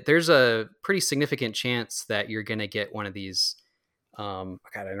 like there's a pretty significant chance that you're going to get one of these. God,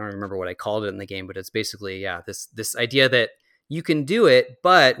 I don't remember what I called it in the game, but it's basically, this idea that you can do it,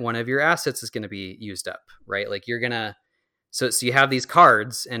 but one of your assets is going to be used up, right? Like you're going to, so you have these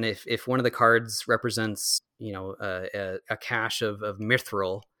cards, and if one of the cards represents, a cache of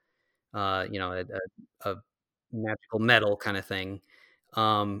mithril, a magical metal kind of thing,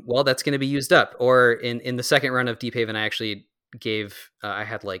 well, that's going to be used up. Or in the second run of Deephaven, I actually gave, I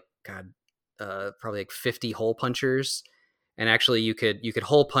had like, probably like 50 hole punchers, and actually you could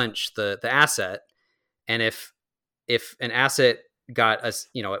hole punch the asset, and if an asset got us,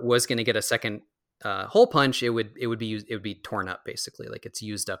 it was going to get a second hole punch, it would be torn up, basically, like it's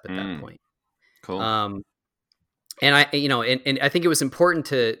used up at that point. Cool. And I, and I think it was important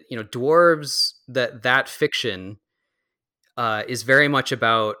to, dwarves, that fiction is very much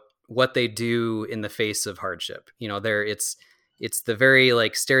about what they do in the face of hardship. It's the very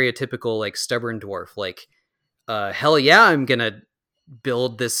like stereotypical like stubborn dwarf, like hell yeah, I'm gonna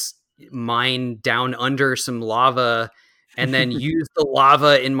build this mine down under some lava and then use the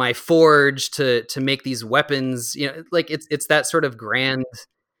lava in my forge to make these weapons. Like it's that sort of grand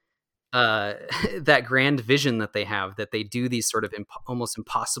that grand vision that they have, that they do these sort of almost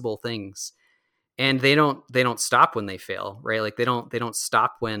impossible things, and they don't stop when they fail, right? Like they don't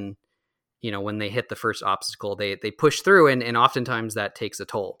stop when when they hit the first obstacle. They push through, and oftentimes that takes a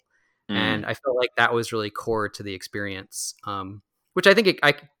toll. And I felt like that was really core to the experience, which I think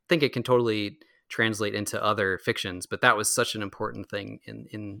it can totally translate into other fictions, but that was such an important thing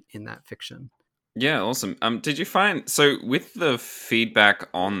in that fiction. Yeah, awesome. Did you find, so with the feedback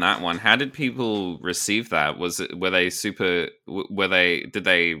on that one, how did people receive that? Did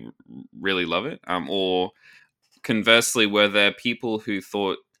they really love it? Or conversely, were there people who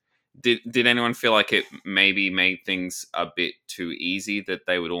thought, did anyone feel like it maybe made things a bit too easy, that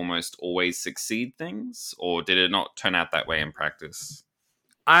they would almost always succeed things, or did it not turn out that way in practice?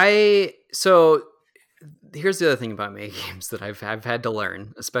 So here's the other thing about mega games that I've had to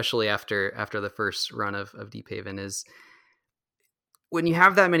learn, especially after the first run of Deephaven, is when you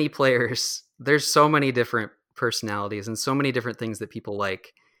have that many players, there's so many different personalities and so many different things that people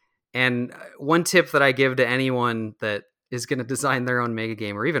like. And one tip that I give to anyone that is going to design their own mega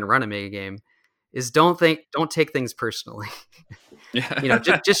game or even run a mega game is don't take things personally. Yeah.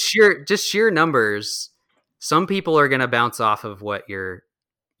 just sheer numbers. Some people are going to bounce off of what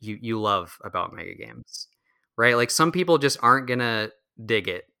you love about mega games, right? Like some people just aren't gonna dig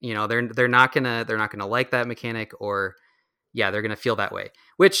it. They're not gonna like that mechanic, or they're gonna feel that way.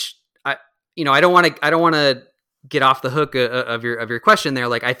 Which I don't want to get off the hook of your question there.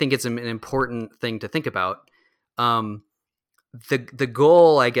 Like I think it's an important thing to think about. The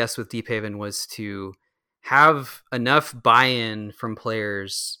goal, I guess, with Deephaven was to have enough buy-in from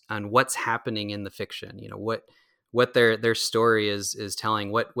players on what's happening in the fiction. What their story is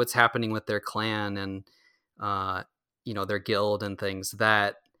telling, what's happening with their clan and their guild and things,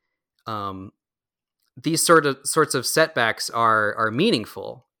 that these sorts of setbacks are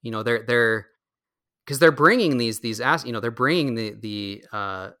meaningful. They're because they're bringing they're bringing the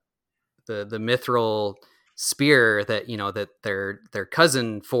mithril spear that their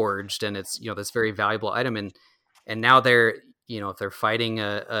cousin forged, and it's this very valuable item, and now they're if they're fighting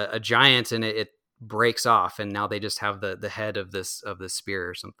a giant and it breaks off, and now they just have the head of this spear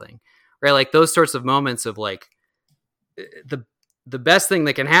or something, right? Like those sorts of moments of like the best thing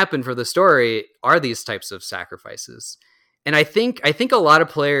that can happen for the story are these types of sacrifices. And I think a lot of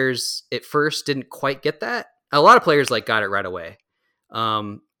players at first didn't quite get that. A lot of players like got it right away.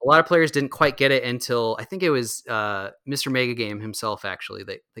 A lot of players didn't quite get it until I think it was Mr. Mega Game himself actually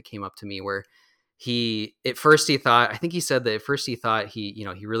that came up to me, where he thought he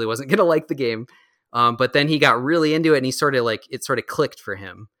really wasn't going to like the game. But then he got really into it, and he it sort of clicked for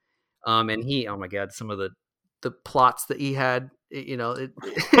him. And he, oh my God, some of the plots that he had,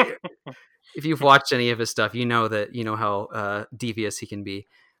 if you've watched any of his stuff, that how devious he can be.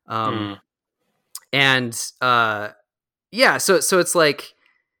 And so it's like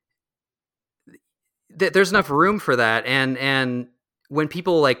there's enough room for that, and when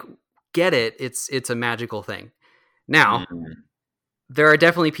people like get it, it's a magical thing. Now, there are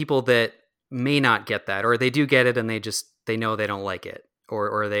definitely people that may not get that, or they do get it and they know they don't like it,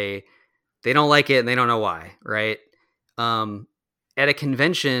 or they don't like it and they don't know why, right? Um, at a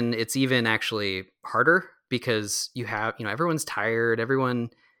convention, it's even actually harder because you have, everyone's tired, everyone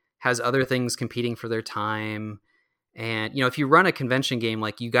has other things competing for their time. And, if you run a convention game,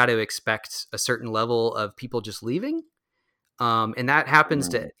 like, you got to expect a certain level of people just leaving. And that happens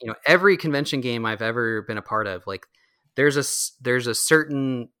to, every convention game I've ever been a part of. Like, there's a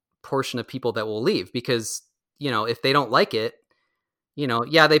certain portion of people that will leave because, if they don't like it,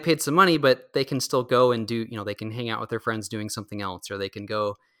 yeah, they paid some money, but they can still go and do, they can hang out with their friends doing something else, or they can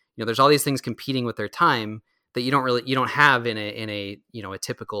go, there's all these things competing with their time that you don't have in a a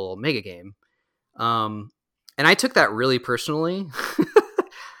typical mega game. And I took that really personally.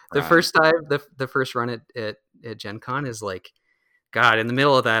 The first time, the first run at Gen Con is like, God, in the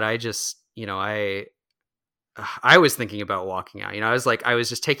middle of that, I just, I was thinking about walking out. I was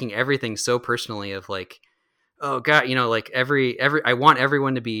just taking everything so personally of like, oh God, like I want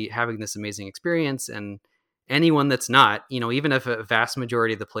everyone to be having this amazing experience, and anyone that's not, even if a vast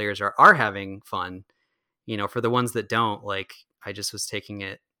majority of the players are having fun, for the ones that don't, like, I just was taking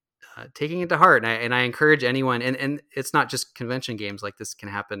it to heart. And I encourage anyone, and it's not just convention games, like, this can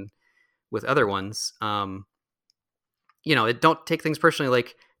happen with other ones. Don't take things personally.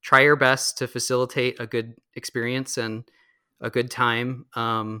 Like, try your best to facilitate a good experience and a good time.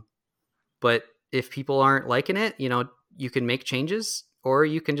 But if people aren't liking it, you can make changes, or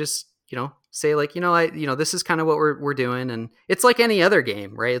you can just, say like, this is kind of what we're doing. And it's like any other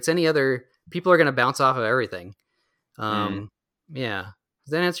game, right? It's any other, people are going to bounce off of everything. Yeah.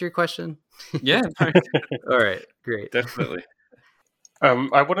 Does that answer your question? Yeah. No, All right, great. definitely.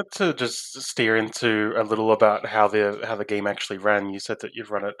 I wanted to just steer into a little about how the game actually ran. You said that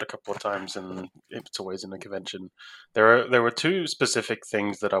you've run it a couple of times, and it's always in a convention. There were two specific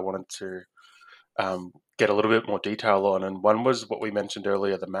things that I wanted to get a little bit more detail on, and one was what we mentioned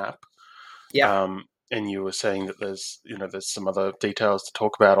earlier, the map. Yeah. And you were saying that there's some other details to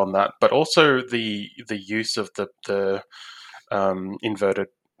talk about on that, but also the use of the inverted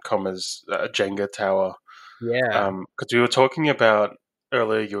commas Jenga tower. Yeah. Because we were talking about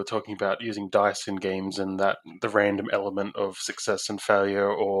earlier, you were talking about using dice in games, and that the random element of success and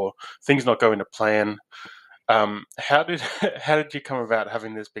failure, or things not going to plan. How did how did you come about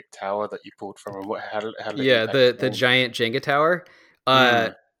having this big tower that you pulled from, and how did it Yeah. impact The the game? giant Jenga tower.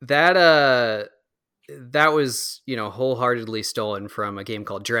 Mm, That that was, wholeheartedly stolen from a game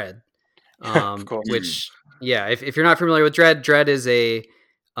called Dread. of course. Which, yeah, if you're not familiar with Dread is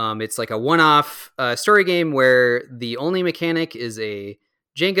it's like a one-off story game where the only mechanic is a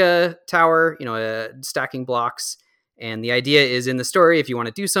Jenga tower, stacking blocks. And the idea is, in the story, if you want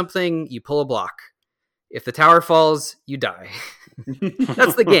to do something, you pull a block. If the tower falls, you die.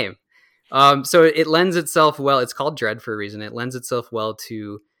 That's the game. So it lends itself well. It's called Dread for a reason. It lends itself well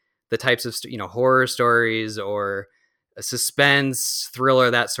to the types of horror stories, or a suspense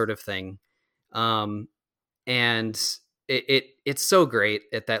thriller, that sort of thing. And it's so great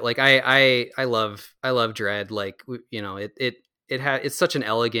at that. Like, I love Dread. Like, it's such an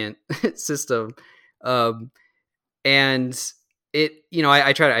elegant system. And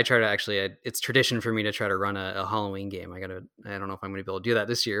I try to actually, it's tradition for me to try to run a Halloween game. I don't know if I'm going to be able to do that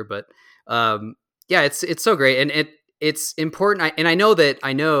this year, but yeah, it's so great. And it's important. I know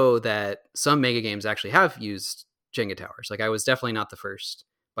that some mega games actually have used Jenga towers. Like, I was definitely not the first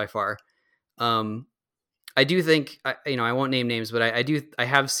by far. I do think, I won't name names, but I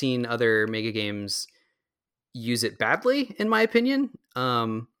have seen other mega games use it badly, in my opinion.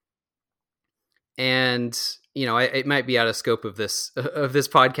 And it might be out of scope of this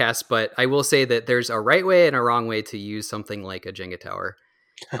podcast, but I will say that there's a right way and a wrong way to use something like a Jenga tower.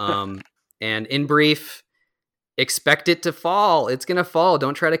 And in brief, expect it to fall. It's gonna fall.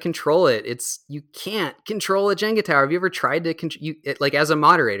 Don't try to control it. You can't control a Jenga tower. Have you ever tried to like, as a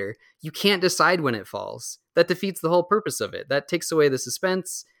moderator, you can't decide when it falls. That defeats the whole purpose of it. That takes away the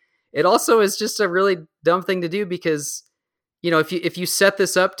suspense. It also is just a really dumb thing to do, because if you set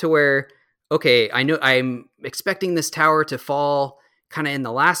this up to where, okay, I know I'm expecting this tower to fall kind of in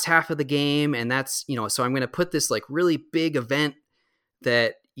the last half of the game, and that's, so I'm going to put this like really big event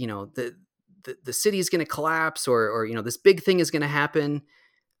that, the city is going to collapse, or this big thing is going to happen.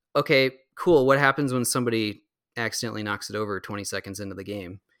 Okay, cool. What happens when somebody accidentally knocks it over 20 seconds into the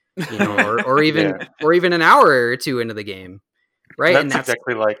game, or even Yeah. or even an hour or two into the game, right? And that's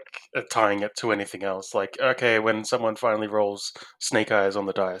exactly like tying it to anything else. Like, okay, when someone finally rolls snake eyes on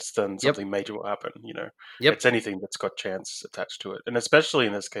the dice, then Yep. something major will happen. Yep. It's anything that's got chance attached to it, and especially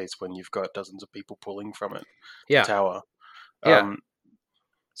in this case when you've got dozens of people pulling from it, the Yeah. tower. Yeah.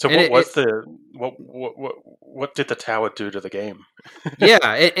 So And what did the tower do to the game? Yeah,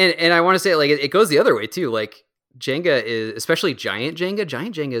 and I want to say like it goes the other way too. Like Jenga is, especially giant Jenga.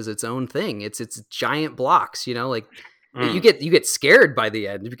 Giant Jenga is its own thing. It's giant blocks. Like you get scared by the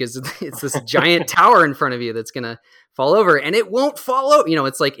end because it's this giant tower in front of you that's gonna fall over, and it won't fall over.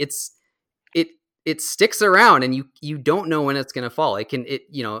 It's like it sticks around, and you don't know when it's gonna fall.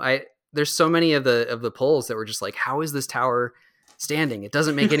 There's so many of the polls that were just like, how is this tower standing? It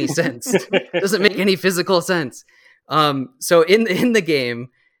doesn't make any sense. It doesn't make any physical sense. So in the game,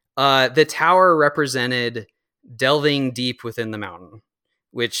 the tower represented delving deep within the mountain,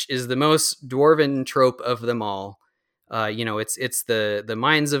 which is the most dwarven trope of them all. It's the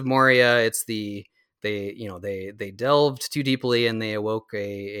mines of Moria. It's they delved too deeply and they awoke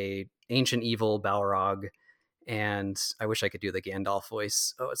a ancient evil Balrog. And I wish I could do the Gandalf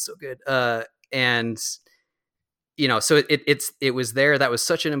voice. Oh, it's so good. And so it was there. That was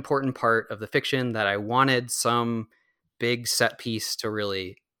such an important part of the fiction that I wanted some big set piece to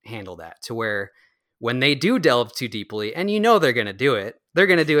really handle that, to where when they do delve too deeply, and they're going to do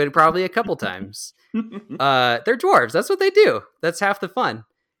it probably a couple times. They're dwarves. That's what they do. That's half the fun.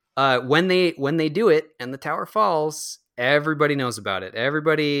 When they do it and the tower falls, everybody knows about it.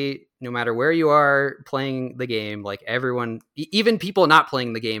 Everybody, no matter where you are playing the game, like everyone, even people not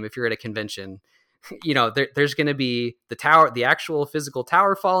playing the game, if you're at a convention, there's going to be the tower, the actual physical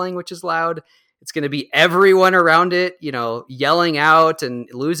tower falling, which is loud. It's going to be everyone around it, yelling out and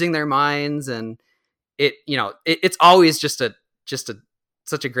losing their minds. And it's always just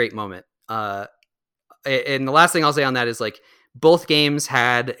such a great moment. And the last thing I'll say on that is like both games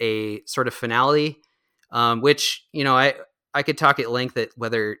had a sort of finale, which, I could talk at length at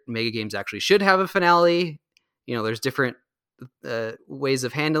whether mega games actually should have a finale. There's different ways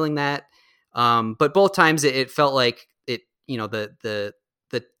of handling that. But both times it felt like it, the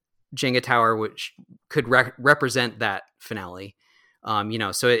Jenga tower, which could represent that finale.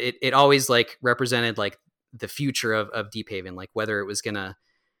 So it always like represented like the future of Deephaven, like whether it was gonna,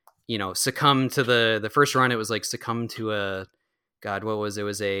 succumb to the first run. It was like succumb to a undead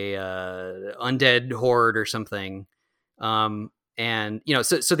horde or something. And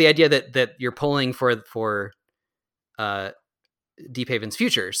so the idea that you're pulling for Deephaven's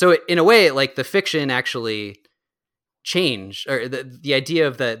future. So in a way, like the fiction actually changed, or the idea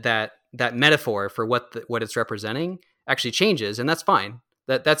of that metaphor for what it's representing actually changes, and that's fine.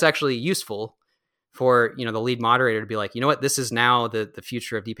 That's actually useful for the lead moderator to be like, what, this is now the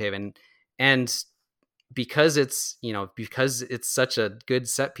future of Deephaven. And because it's such a good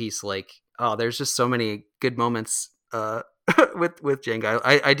set piece, like, oh, there's just so many good moments with Jenga.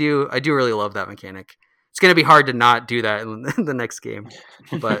 I do really love that mechanic. It's going to be hard to not do that in the next game,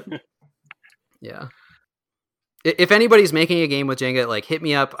 but yeah. If anybody's making a game with Jenga, like hit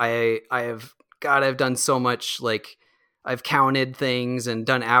me up. I've done so much, like I've counted things and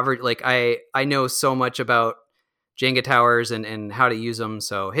done average. Like I know so much about Jenga towers and how to use them.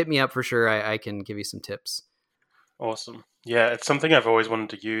 So hit me up for sure. I can give you some tips. Awesome. Yeah, it's something I've always wanted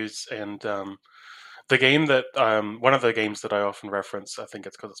to use, and the game that one of the games that I often reference, I think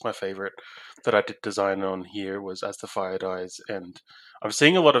it's because it's my favorite, that I did design on here was As the Fire Dies, and I'm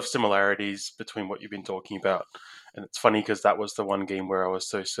seeing a lot of similarities between what you've been talking about. And it's funny because that was the one game where I was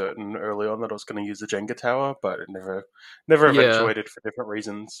so certain early on that I was going to use the Jenga tower, but it never eventuated for different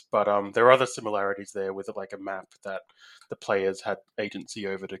reasons. But there are other similarities there with like a map that the players had agency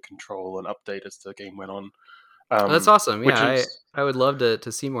over to control and update as the game went on. That's awesome. Yeah, I would love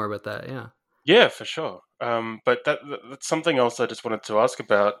to see more about that. Yeah. Yeah, for sure. But that's something else I just wanted to ask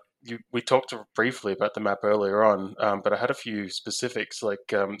about. We talked briefly about the map earlier on, but I had a few specifics.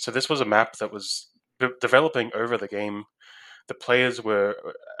 Like, so this was a map that was developing over the game. The players were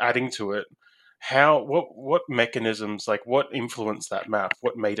adding to it. What mechanisms, like what influenced that map?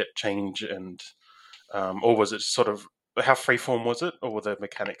 What made it change? And or was it sort of, how freeform was it, or were there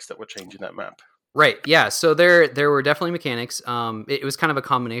mechanics that were changing that map? Right. Yeah. So there were definitely mechanics. It was kind of a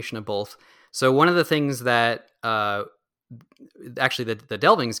combination of both. So one of the things that actually the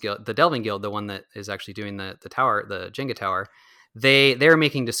Delving Guild, the one that is actually doing the tower, the Jenga tower, they're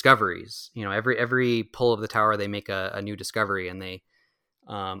making discoveries. Every pull of the tower, they make a new discovery, and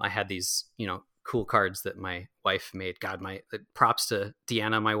I had these cool cards that my wife made. God, my props to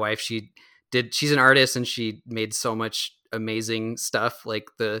Deanna, my wife. She's an artist, and she made so much amazing stuff. Like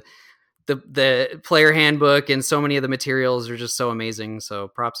the player handbook and so many of the materials are just so amazing. So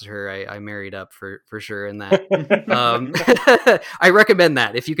props to her. I married up for sure in that. I recommend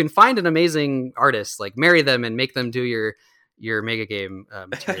that if you can find an amazing artist, like marry them and make them do your your mega game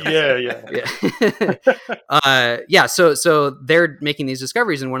materials. Yeah. Yeah. So they're making these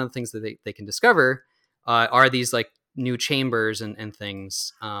discoveries, and one of the things that they can discover are these like new chambers and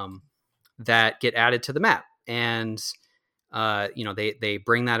things that get added to the map, and they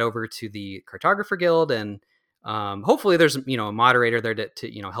bring that over to the Cartographer Guild, and hopefully there's a moderator there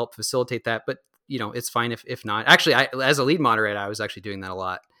to help facilitate that. But it's fine if not. Actually, as a lead moderator, I was actually doing that a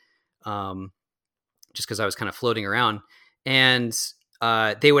lot, just because I was kind of floating around, and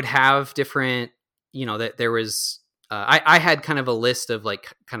they would have different. That there was. I had kind of a list of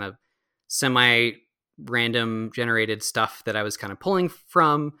like kind of semi random generated stuff that I was kind of pulling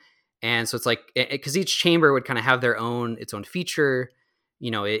from. And so it's like, because each chamber would kind of have its own feature.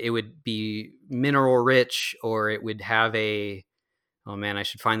 It would be mineral rich, or it would have oh man, I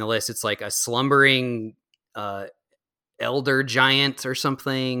should find the list. It's like a slumbering elder giant or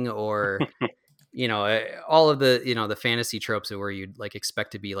something, or all of the fantasy tropes where you'd like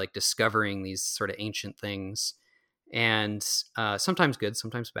expect to be like discovering these sort of ancient things, and sometimes good,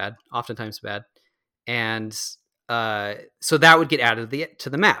 sometimes bad, oftentimes bad. And so that would get added to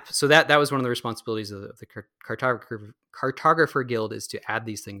the map. So that was one of the responsibilities of the Cartographer Guild, is to add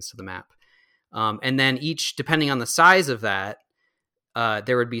these things to the map. And then depending on the size of that,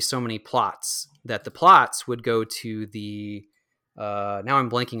 there would be so many plots that the plots would go to the. Now I'm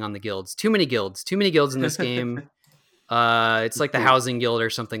blanking on the guilds. Too many guilds in this game. It's like the Housing Guild or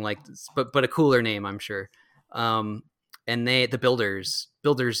something like this, but a cooler name, I'm sure. And the builders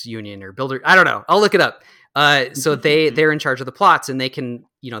union or builder, I don't know, I'll look it up. So they're in charge of the plots, and they can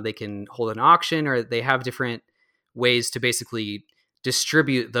hold an auction, or they have different ways to basically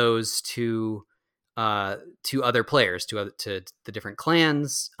distribute those to other players, to the different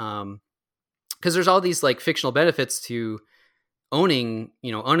clans, because there's all these like fictional benefits to owning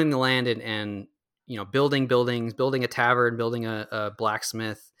the land, and building buildings, building a tavern, building a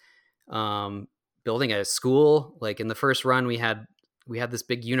blacksmith, building a school. Like in the first run, we had this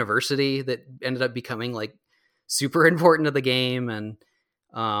big university that ended up becoming like super important to the game, and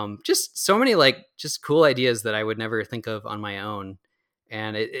just so many like just cool ideas that I would never think of on my own.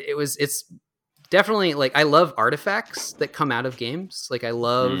 And it's definitely like, I love artifacts that come out of games. Like I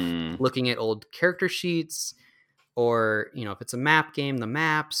love looking at old character sheets, or if it's a map game, the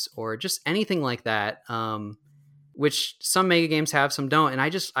maps, or just anything like that, which some mega games have, some don't. And I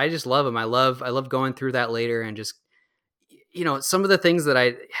just love them. I love going through that later, and just some of the things that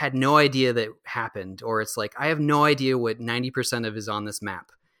I had no idea that happened, or it's like I have no idea what 90% of is on this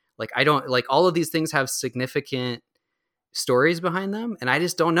map. Like I don't, like, all of these things have significant stories behind them, and I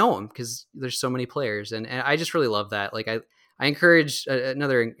just don't know them because there's so many players, and I just really love that. Like I encourage,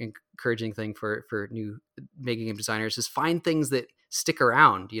 another encouraging thing for new mega game designers is find things that stick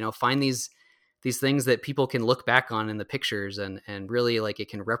around. Find these things that people can look back on in the pictures, and really like it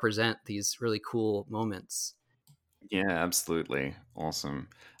can represent these really cool moments. Yeah, absolutely. Awesome.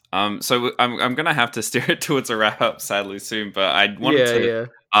 So I'm gonna have to steer it towards a wrap up, sadly, soon. But I wanted to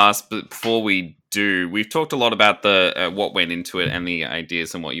ask, but before we do, we've talked a lot about the what went into it and the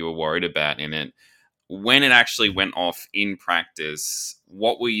ideas and what you were worried about in it. When it actually went off in practice,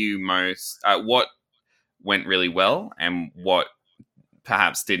 what were you what went really well, and what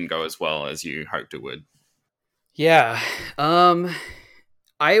perhaps didn't go as well as you hoped it would? Yeah.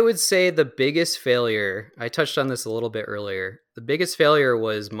 I would say the biggest failure, I touched on this a little bit earlier. The biggest failure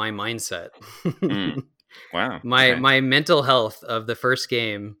was my mindset. Wow. My mental health of the first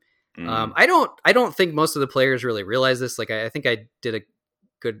game. I don't think most of the players really realize this. Like I think I did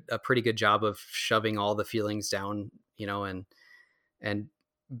a pretty good job of shoving all the feelings down, and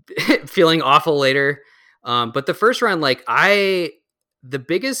feeling awful later. But the first run, like the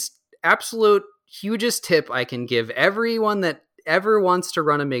biggest, absolute hugest tip I can give everyone that ever wants to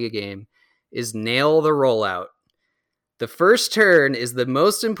run a mega game is nail the rollout. The first turn is the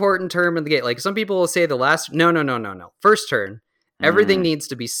most important turn in the game. Like some people will say the last, no. First turn, everything needs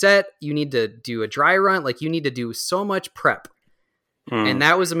to be set. You need to do a dry run. Like you need to do so much prep. And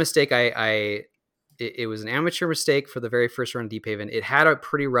that was a mistake. It was an amateur mistake for the very first run of Deephaven. It had a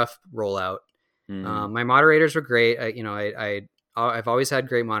pretty rough rollout. My moderators were great. I've always had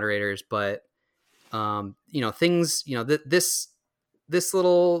great moderators, but things, this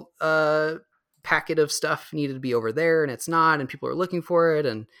little packet of stuff needed to be over there, and it's not, and people are looking for it,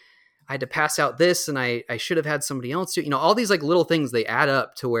 and I had to pass out this, and I should have had somebody else do, all these like little things, they add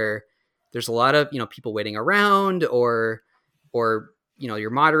up to where there's a lot of, people waiting around, or your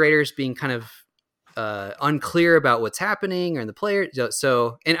moderators being kind of unclear about what's happening, or the player.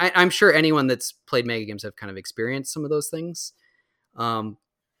 So, and I'm sure anyone that's played mega games have kind of experienced some of those things.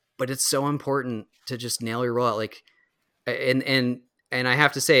 But it's so important to just nail your rollout. Like and I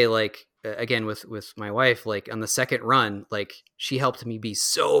have to say, like, again, with my wife, like on the second run, like she helped me be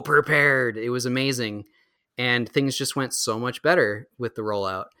so prepared. It was amazing, and things just went so much better with the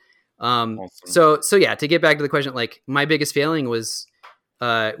rollout. Awesome. So yeah, to get back to the question, like my biggest failing was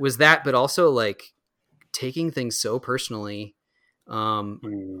that, but also like taking things so personally. Um,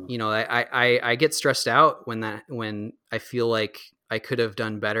 Mm. you know, I get stressed out when I feel like I could have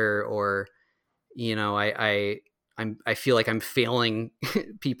done better, or you know, I feel like I'm failing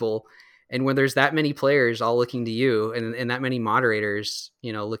people. And when there's that many players all looking to you, and that many moderators,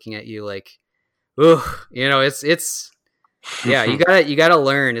 you know, looking at you like, oh, you know, it's yeah, you gotta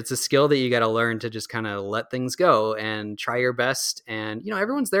learn. It's a skill that you gotta learn to just kind of let things go and try your best. And you know,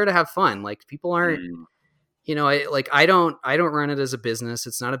 everyone's there to have fun. Like people aren't, Mm. you know, I don't run it as a business.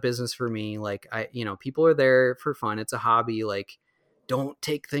 It's not a business for me. Like you know, people are there for fun. It's a hobby. Like don't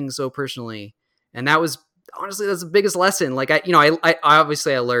take things so personally. And that was honestly, that's the biggest lesson. Like you know, I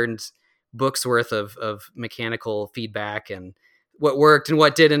obviously I learned books worth of mechanical feedback and what worked and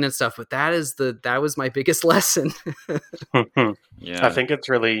what didn't and stuff. But that was my biggest lesson. I Yeah. think it's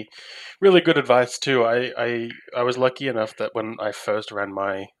really, really good advice too. I was lucky enough that when I first ran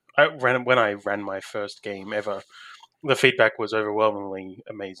my when I ran my first game ever, the feedback was overwhelmingly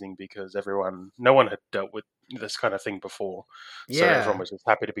amazing because no one had dealt with this kind of thing before, so everyone Yeah. was just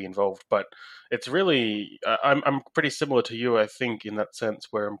happy to be involved. But it's really, I'm pretty similar to you, I think, in that sense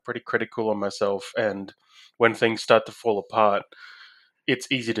where I'm pretty critical on myself, and when things start to fall apart,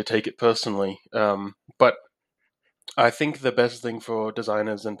 it's easy to take it personally. But I think the best thing for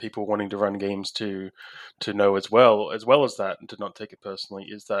designers and people wanting to run games to know as well as that, and to not take it personally,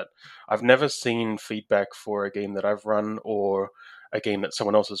 is that I've never seen feedback for a game that I've run, or a game that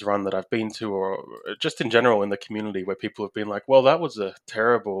someone else has run that I've been to, or just in general in the community, where people have been like, "Well, that was a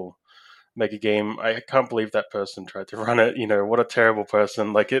terrible mega game. I can't believe that person tried to run it. You know, what a terrible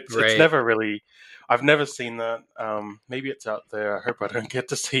person." Like it's Right. never really. I've never seen that. Maybe it's out there. I hope I don't get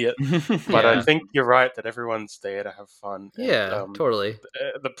to see it. But I Yeah. think you're right that everyone's there to have fun, and Yeah. Totally.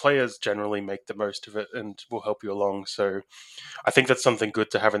 the players generally make the most of it and will help you along. So I think that's something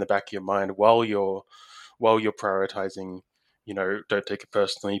good to have in the back of your mind while you're prioritizing. You know, don't take it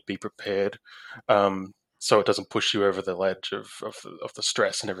personally. Be prepared, so it doesn't push you over the ledge of the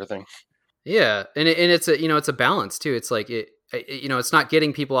stress and everything. Yeah, and it's a, you know, it's a balance too. It's like you know, it's not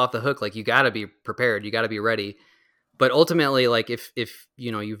getting people off the hook. Like you got to be prepared, you got to be ready. But ultimately, like if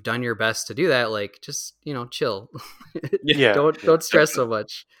you know you've done your best to do that, like just you know chill, Yeah. Yeah, yeah. don't stress so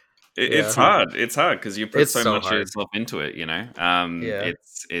much. It's Yeah, hard. It's hard because you put it's so so much of hard. yourself into it. You know, Yeah,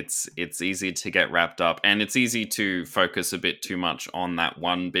 it's easy to get wrapped up, and it's easy to focus a bit too much on that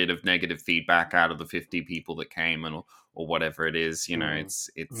one bit of negative feedback out of the 50 people that came, and or whatever it is. You know, Mm. it's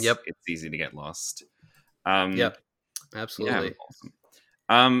yep, it's easy to get lost. Um, yep, yeah, absolutely. awesome.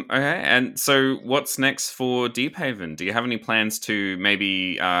 Okay, and so what's next for Deephaven? Do you have any plans to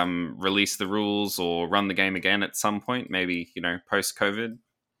maybe release the rules or run the game again at some point? Maybe post COVID.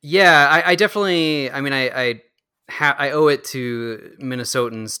 Yeah, I definitely. I mean, I owe it to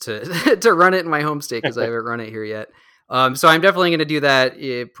Minnesotans to to run it in my home state because I haven't run it here yet. So I'm definitely going to do that.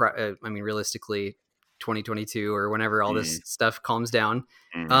 I mean, realistically, 2022 or whenever all Mm, this stuff calms down.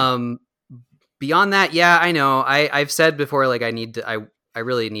 mm, Um, Beyond that, yeah, I know. I've said before, like I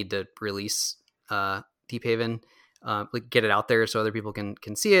really need to release Deep Haven, like get it out there so other people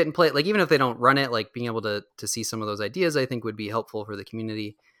can see it and play it. Like even if they don't run it, like being able to see some of those ideas, I think would be helpful for the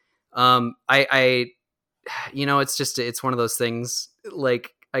community. I you know, it's one of those things.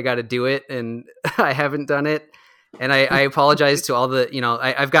 Like I got to do it, and I haven't done it. And I apologize to all the, you know,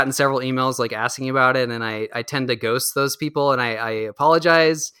 I've gotten several emails like asking about it, and I tend to ghost those people, and I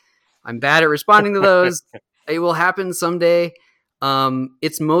apologize. I'm bad at responding to those. It will happen someday.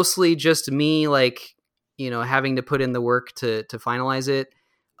 It's mostly just me, like, you know, having to put in the work to finalize it.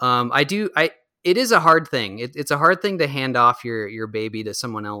 It is a hard thing. It's a hard thing to hand off your baby to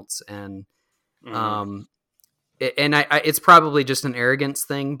someone else, and Mhm. um, it's probably just an arrogance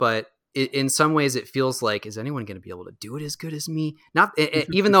thing, but in some ways it feels like, is anyone going to be able to do it as good as me? Not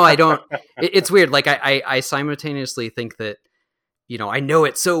even though I don't. It's weird. Like I simultaneously think that, you know, I know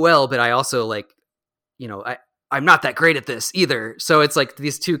it so well, but I also like, you know, I'm not that great at this either. So it's like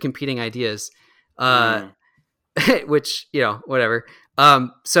these two competing ideas, uh, Mm. which, you know, whatever.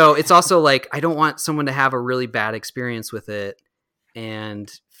 So it's also like I don't want someone to have a really bad experience with it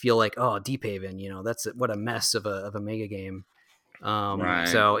and feel like, oh, Deep Haven, you know, that's what a mess of a mega game. right.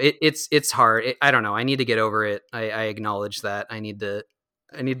 So it's hard. I don't know. I need to get over it. I acknowledge that. I need to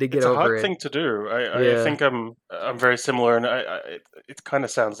get It's a over hard it. thing to do. I Yeah. think I'm very similar, and it kind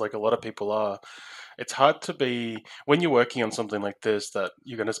of sounds like a lot of people are. it's hard to be when you're working on something like this that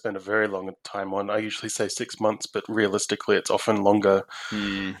you're going to spend a very long time on. I usually say 6 months, but realistically, it's often longer.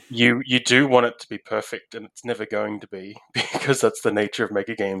 You do want it to be perfect, and it's never going to be because that's the nature of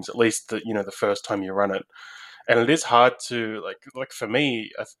mega games. At least the first time you run it, and it is hard to like for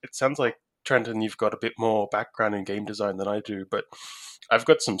me. It sounds like Trenton, you've got a bit more background in game design than I do, but I've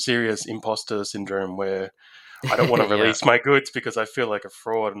got some serious imposter syndrome where I don't want to release my goods because I feel like a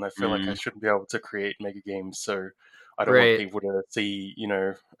fraud and I feel like I shouldn't be able to create mega games. So I don't want people to see,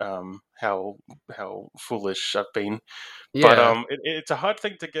 how foolish I've been. Yeah. But it's a hard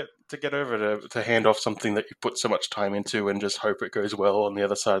thing to get over to hand off something that you put so much time into and just hope it goes well on the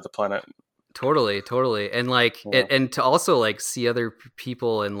other side of the planet. Totally. And and to also see other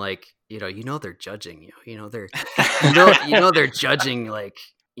people and they're judging you. They're they're judging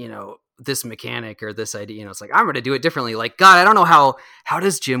this mechanic or this idea. It's like, I'm going to do it differently. Like, God, I don't know how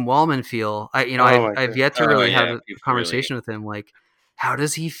does Jim Wallman feel? I've yet to really have a conversation with him. Like, how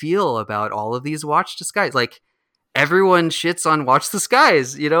does he feel about all of these Watch the Skies? Like, everyone shits on Watch the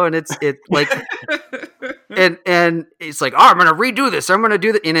Skies, and it's like, and it's like, oh, I'm going to redo this. I'm going to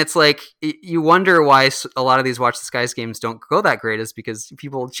do that. And it's like, you wonder why a lot of these Watch the Skies games don't go that great, is because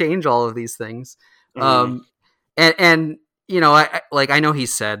people change all of these things. And I know he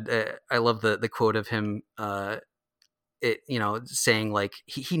said, I love the quote of him, saying like,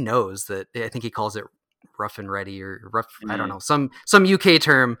 he knows that, I think he calls it rough and ready or rough. I don't know, some UK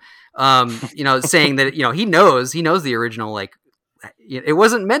term, saying that, he knows the original, like, it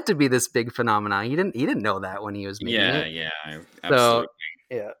wasn't meant to be this big phenomenon. He didn't know that when he was making it. Yeah, absolutely.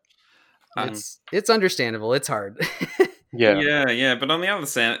 So, it's understandable. It's hard. Yeah. But on the other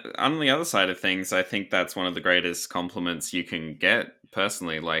side of things, I think that's one of the greatest compliments you can get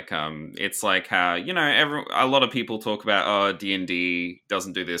personally. Like, it's like how a lot of people talk about, oh, D&D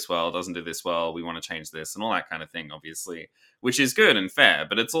doesn't do this well. We want to change this and all that kind of thing, obviously, which is good and fair.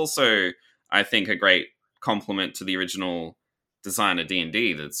 But it's also, I think, a great compliment to the original design of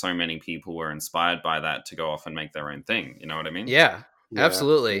D&D that so many people were inspired by that to go off and make their own thing. You know what I mean? Yeah.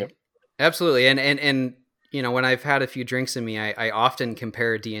 Absolutely. Yep. Absolutely. And when I've had a few drinks in me, I often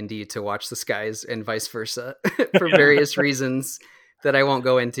compare D&D to Watch the Skies and vice versa for various reasons that I won't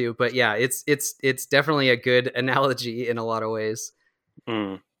go into. But yeah, it's definitely a good analogy in a lot of ways.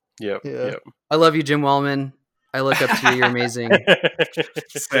 Yep. I love you, Jim Wallman. I look up to you. You're amazing.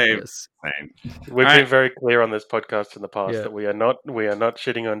 Same. Yes. Same. We've been very clear on this podcast in the past that we are not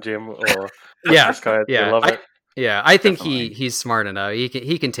shitting on Jim or the Skies. We love it. Yeah, I think he's smart enough. He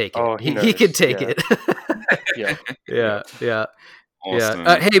can take it. Oh, he can take it. Yeah. Awesome.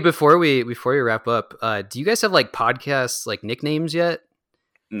 Hey, before we wrap up, do you guys have podcasts nicknames yet?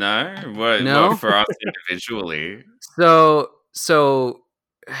 No. What for us individually? So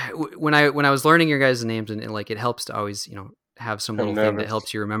when I was learning your guys' names and it helps to always have some little thing that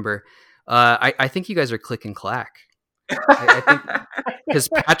helps you remember. I think you guys are Click and Clack. I think because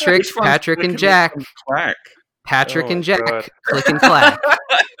Patrick and Jack. Patrick and Jack, God. Click and Clack.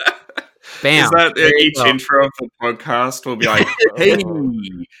 Bam. Is that each intro of the podcast will be like, hey,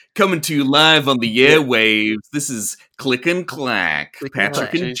 coming to you live on the airwaves. This is Click and Clack,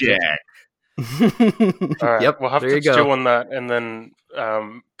 Patrick and Jack. All right, yep, we'll have to chew on that and then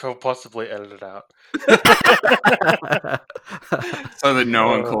possibly edit it out. So that no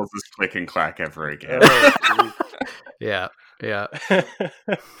one calls us Click and Clack ever again. Yeah. All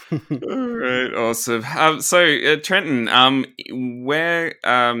right, awesome. So Trenton, where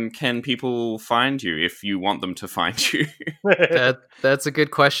can people find you if you want them to find you? That's a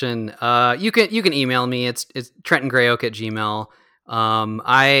good question. You can email me. It's TrentonGrayoak@gmail.com.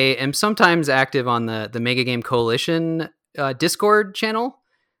 I am sometimes active on the Mega Game Coalition Discord channel.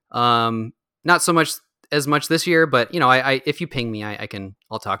 Not so much this year, but I if you ping me,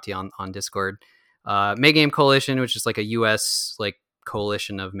 I'll talk to you on Discord. Mega Game Coalition, which is a US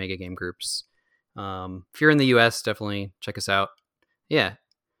coalition of mega game groups. If you're in the US, definitely check us out. Yeah.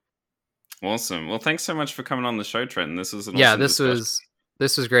 Awesome. Well, thanks so much for coming on the show, Trenton. This was awesome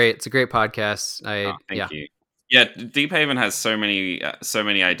this was great. It's a great podcast. Thank you. Yeah, Deephaven has so many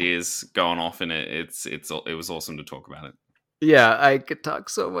ideas going off in it. It was awesome to talk about it. Yeah, I could talk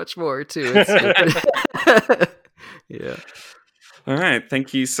so much more too. Yeah. All right,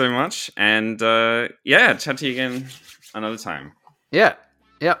 thank you so much, and chat to you again another time. Yeah.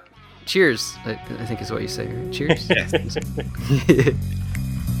 Cheers, I think is what you say. Right? Cheers. Yes.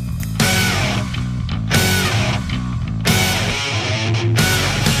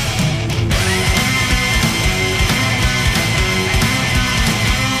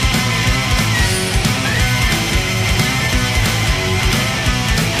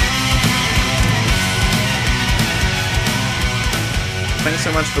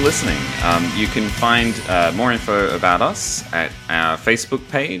 so much for listening. You can find more info about us at our Facebook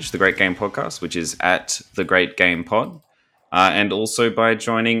page, The Great Game Podcast, which is at The Great Game Pod, and also by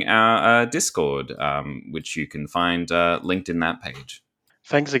joining our Discord, which you can find linked in that page.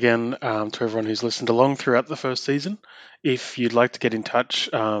 Thanks again to everyone who's listened along throughout the first season. If you'd like to get in touch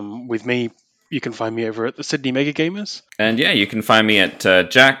with me, you can find me over at the Sydney Mega Gamers. And yeah, you can find me at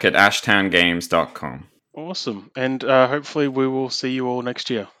jack@ashtowngames.com. Awesome. And hopefully we will see you all next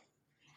year.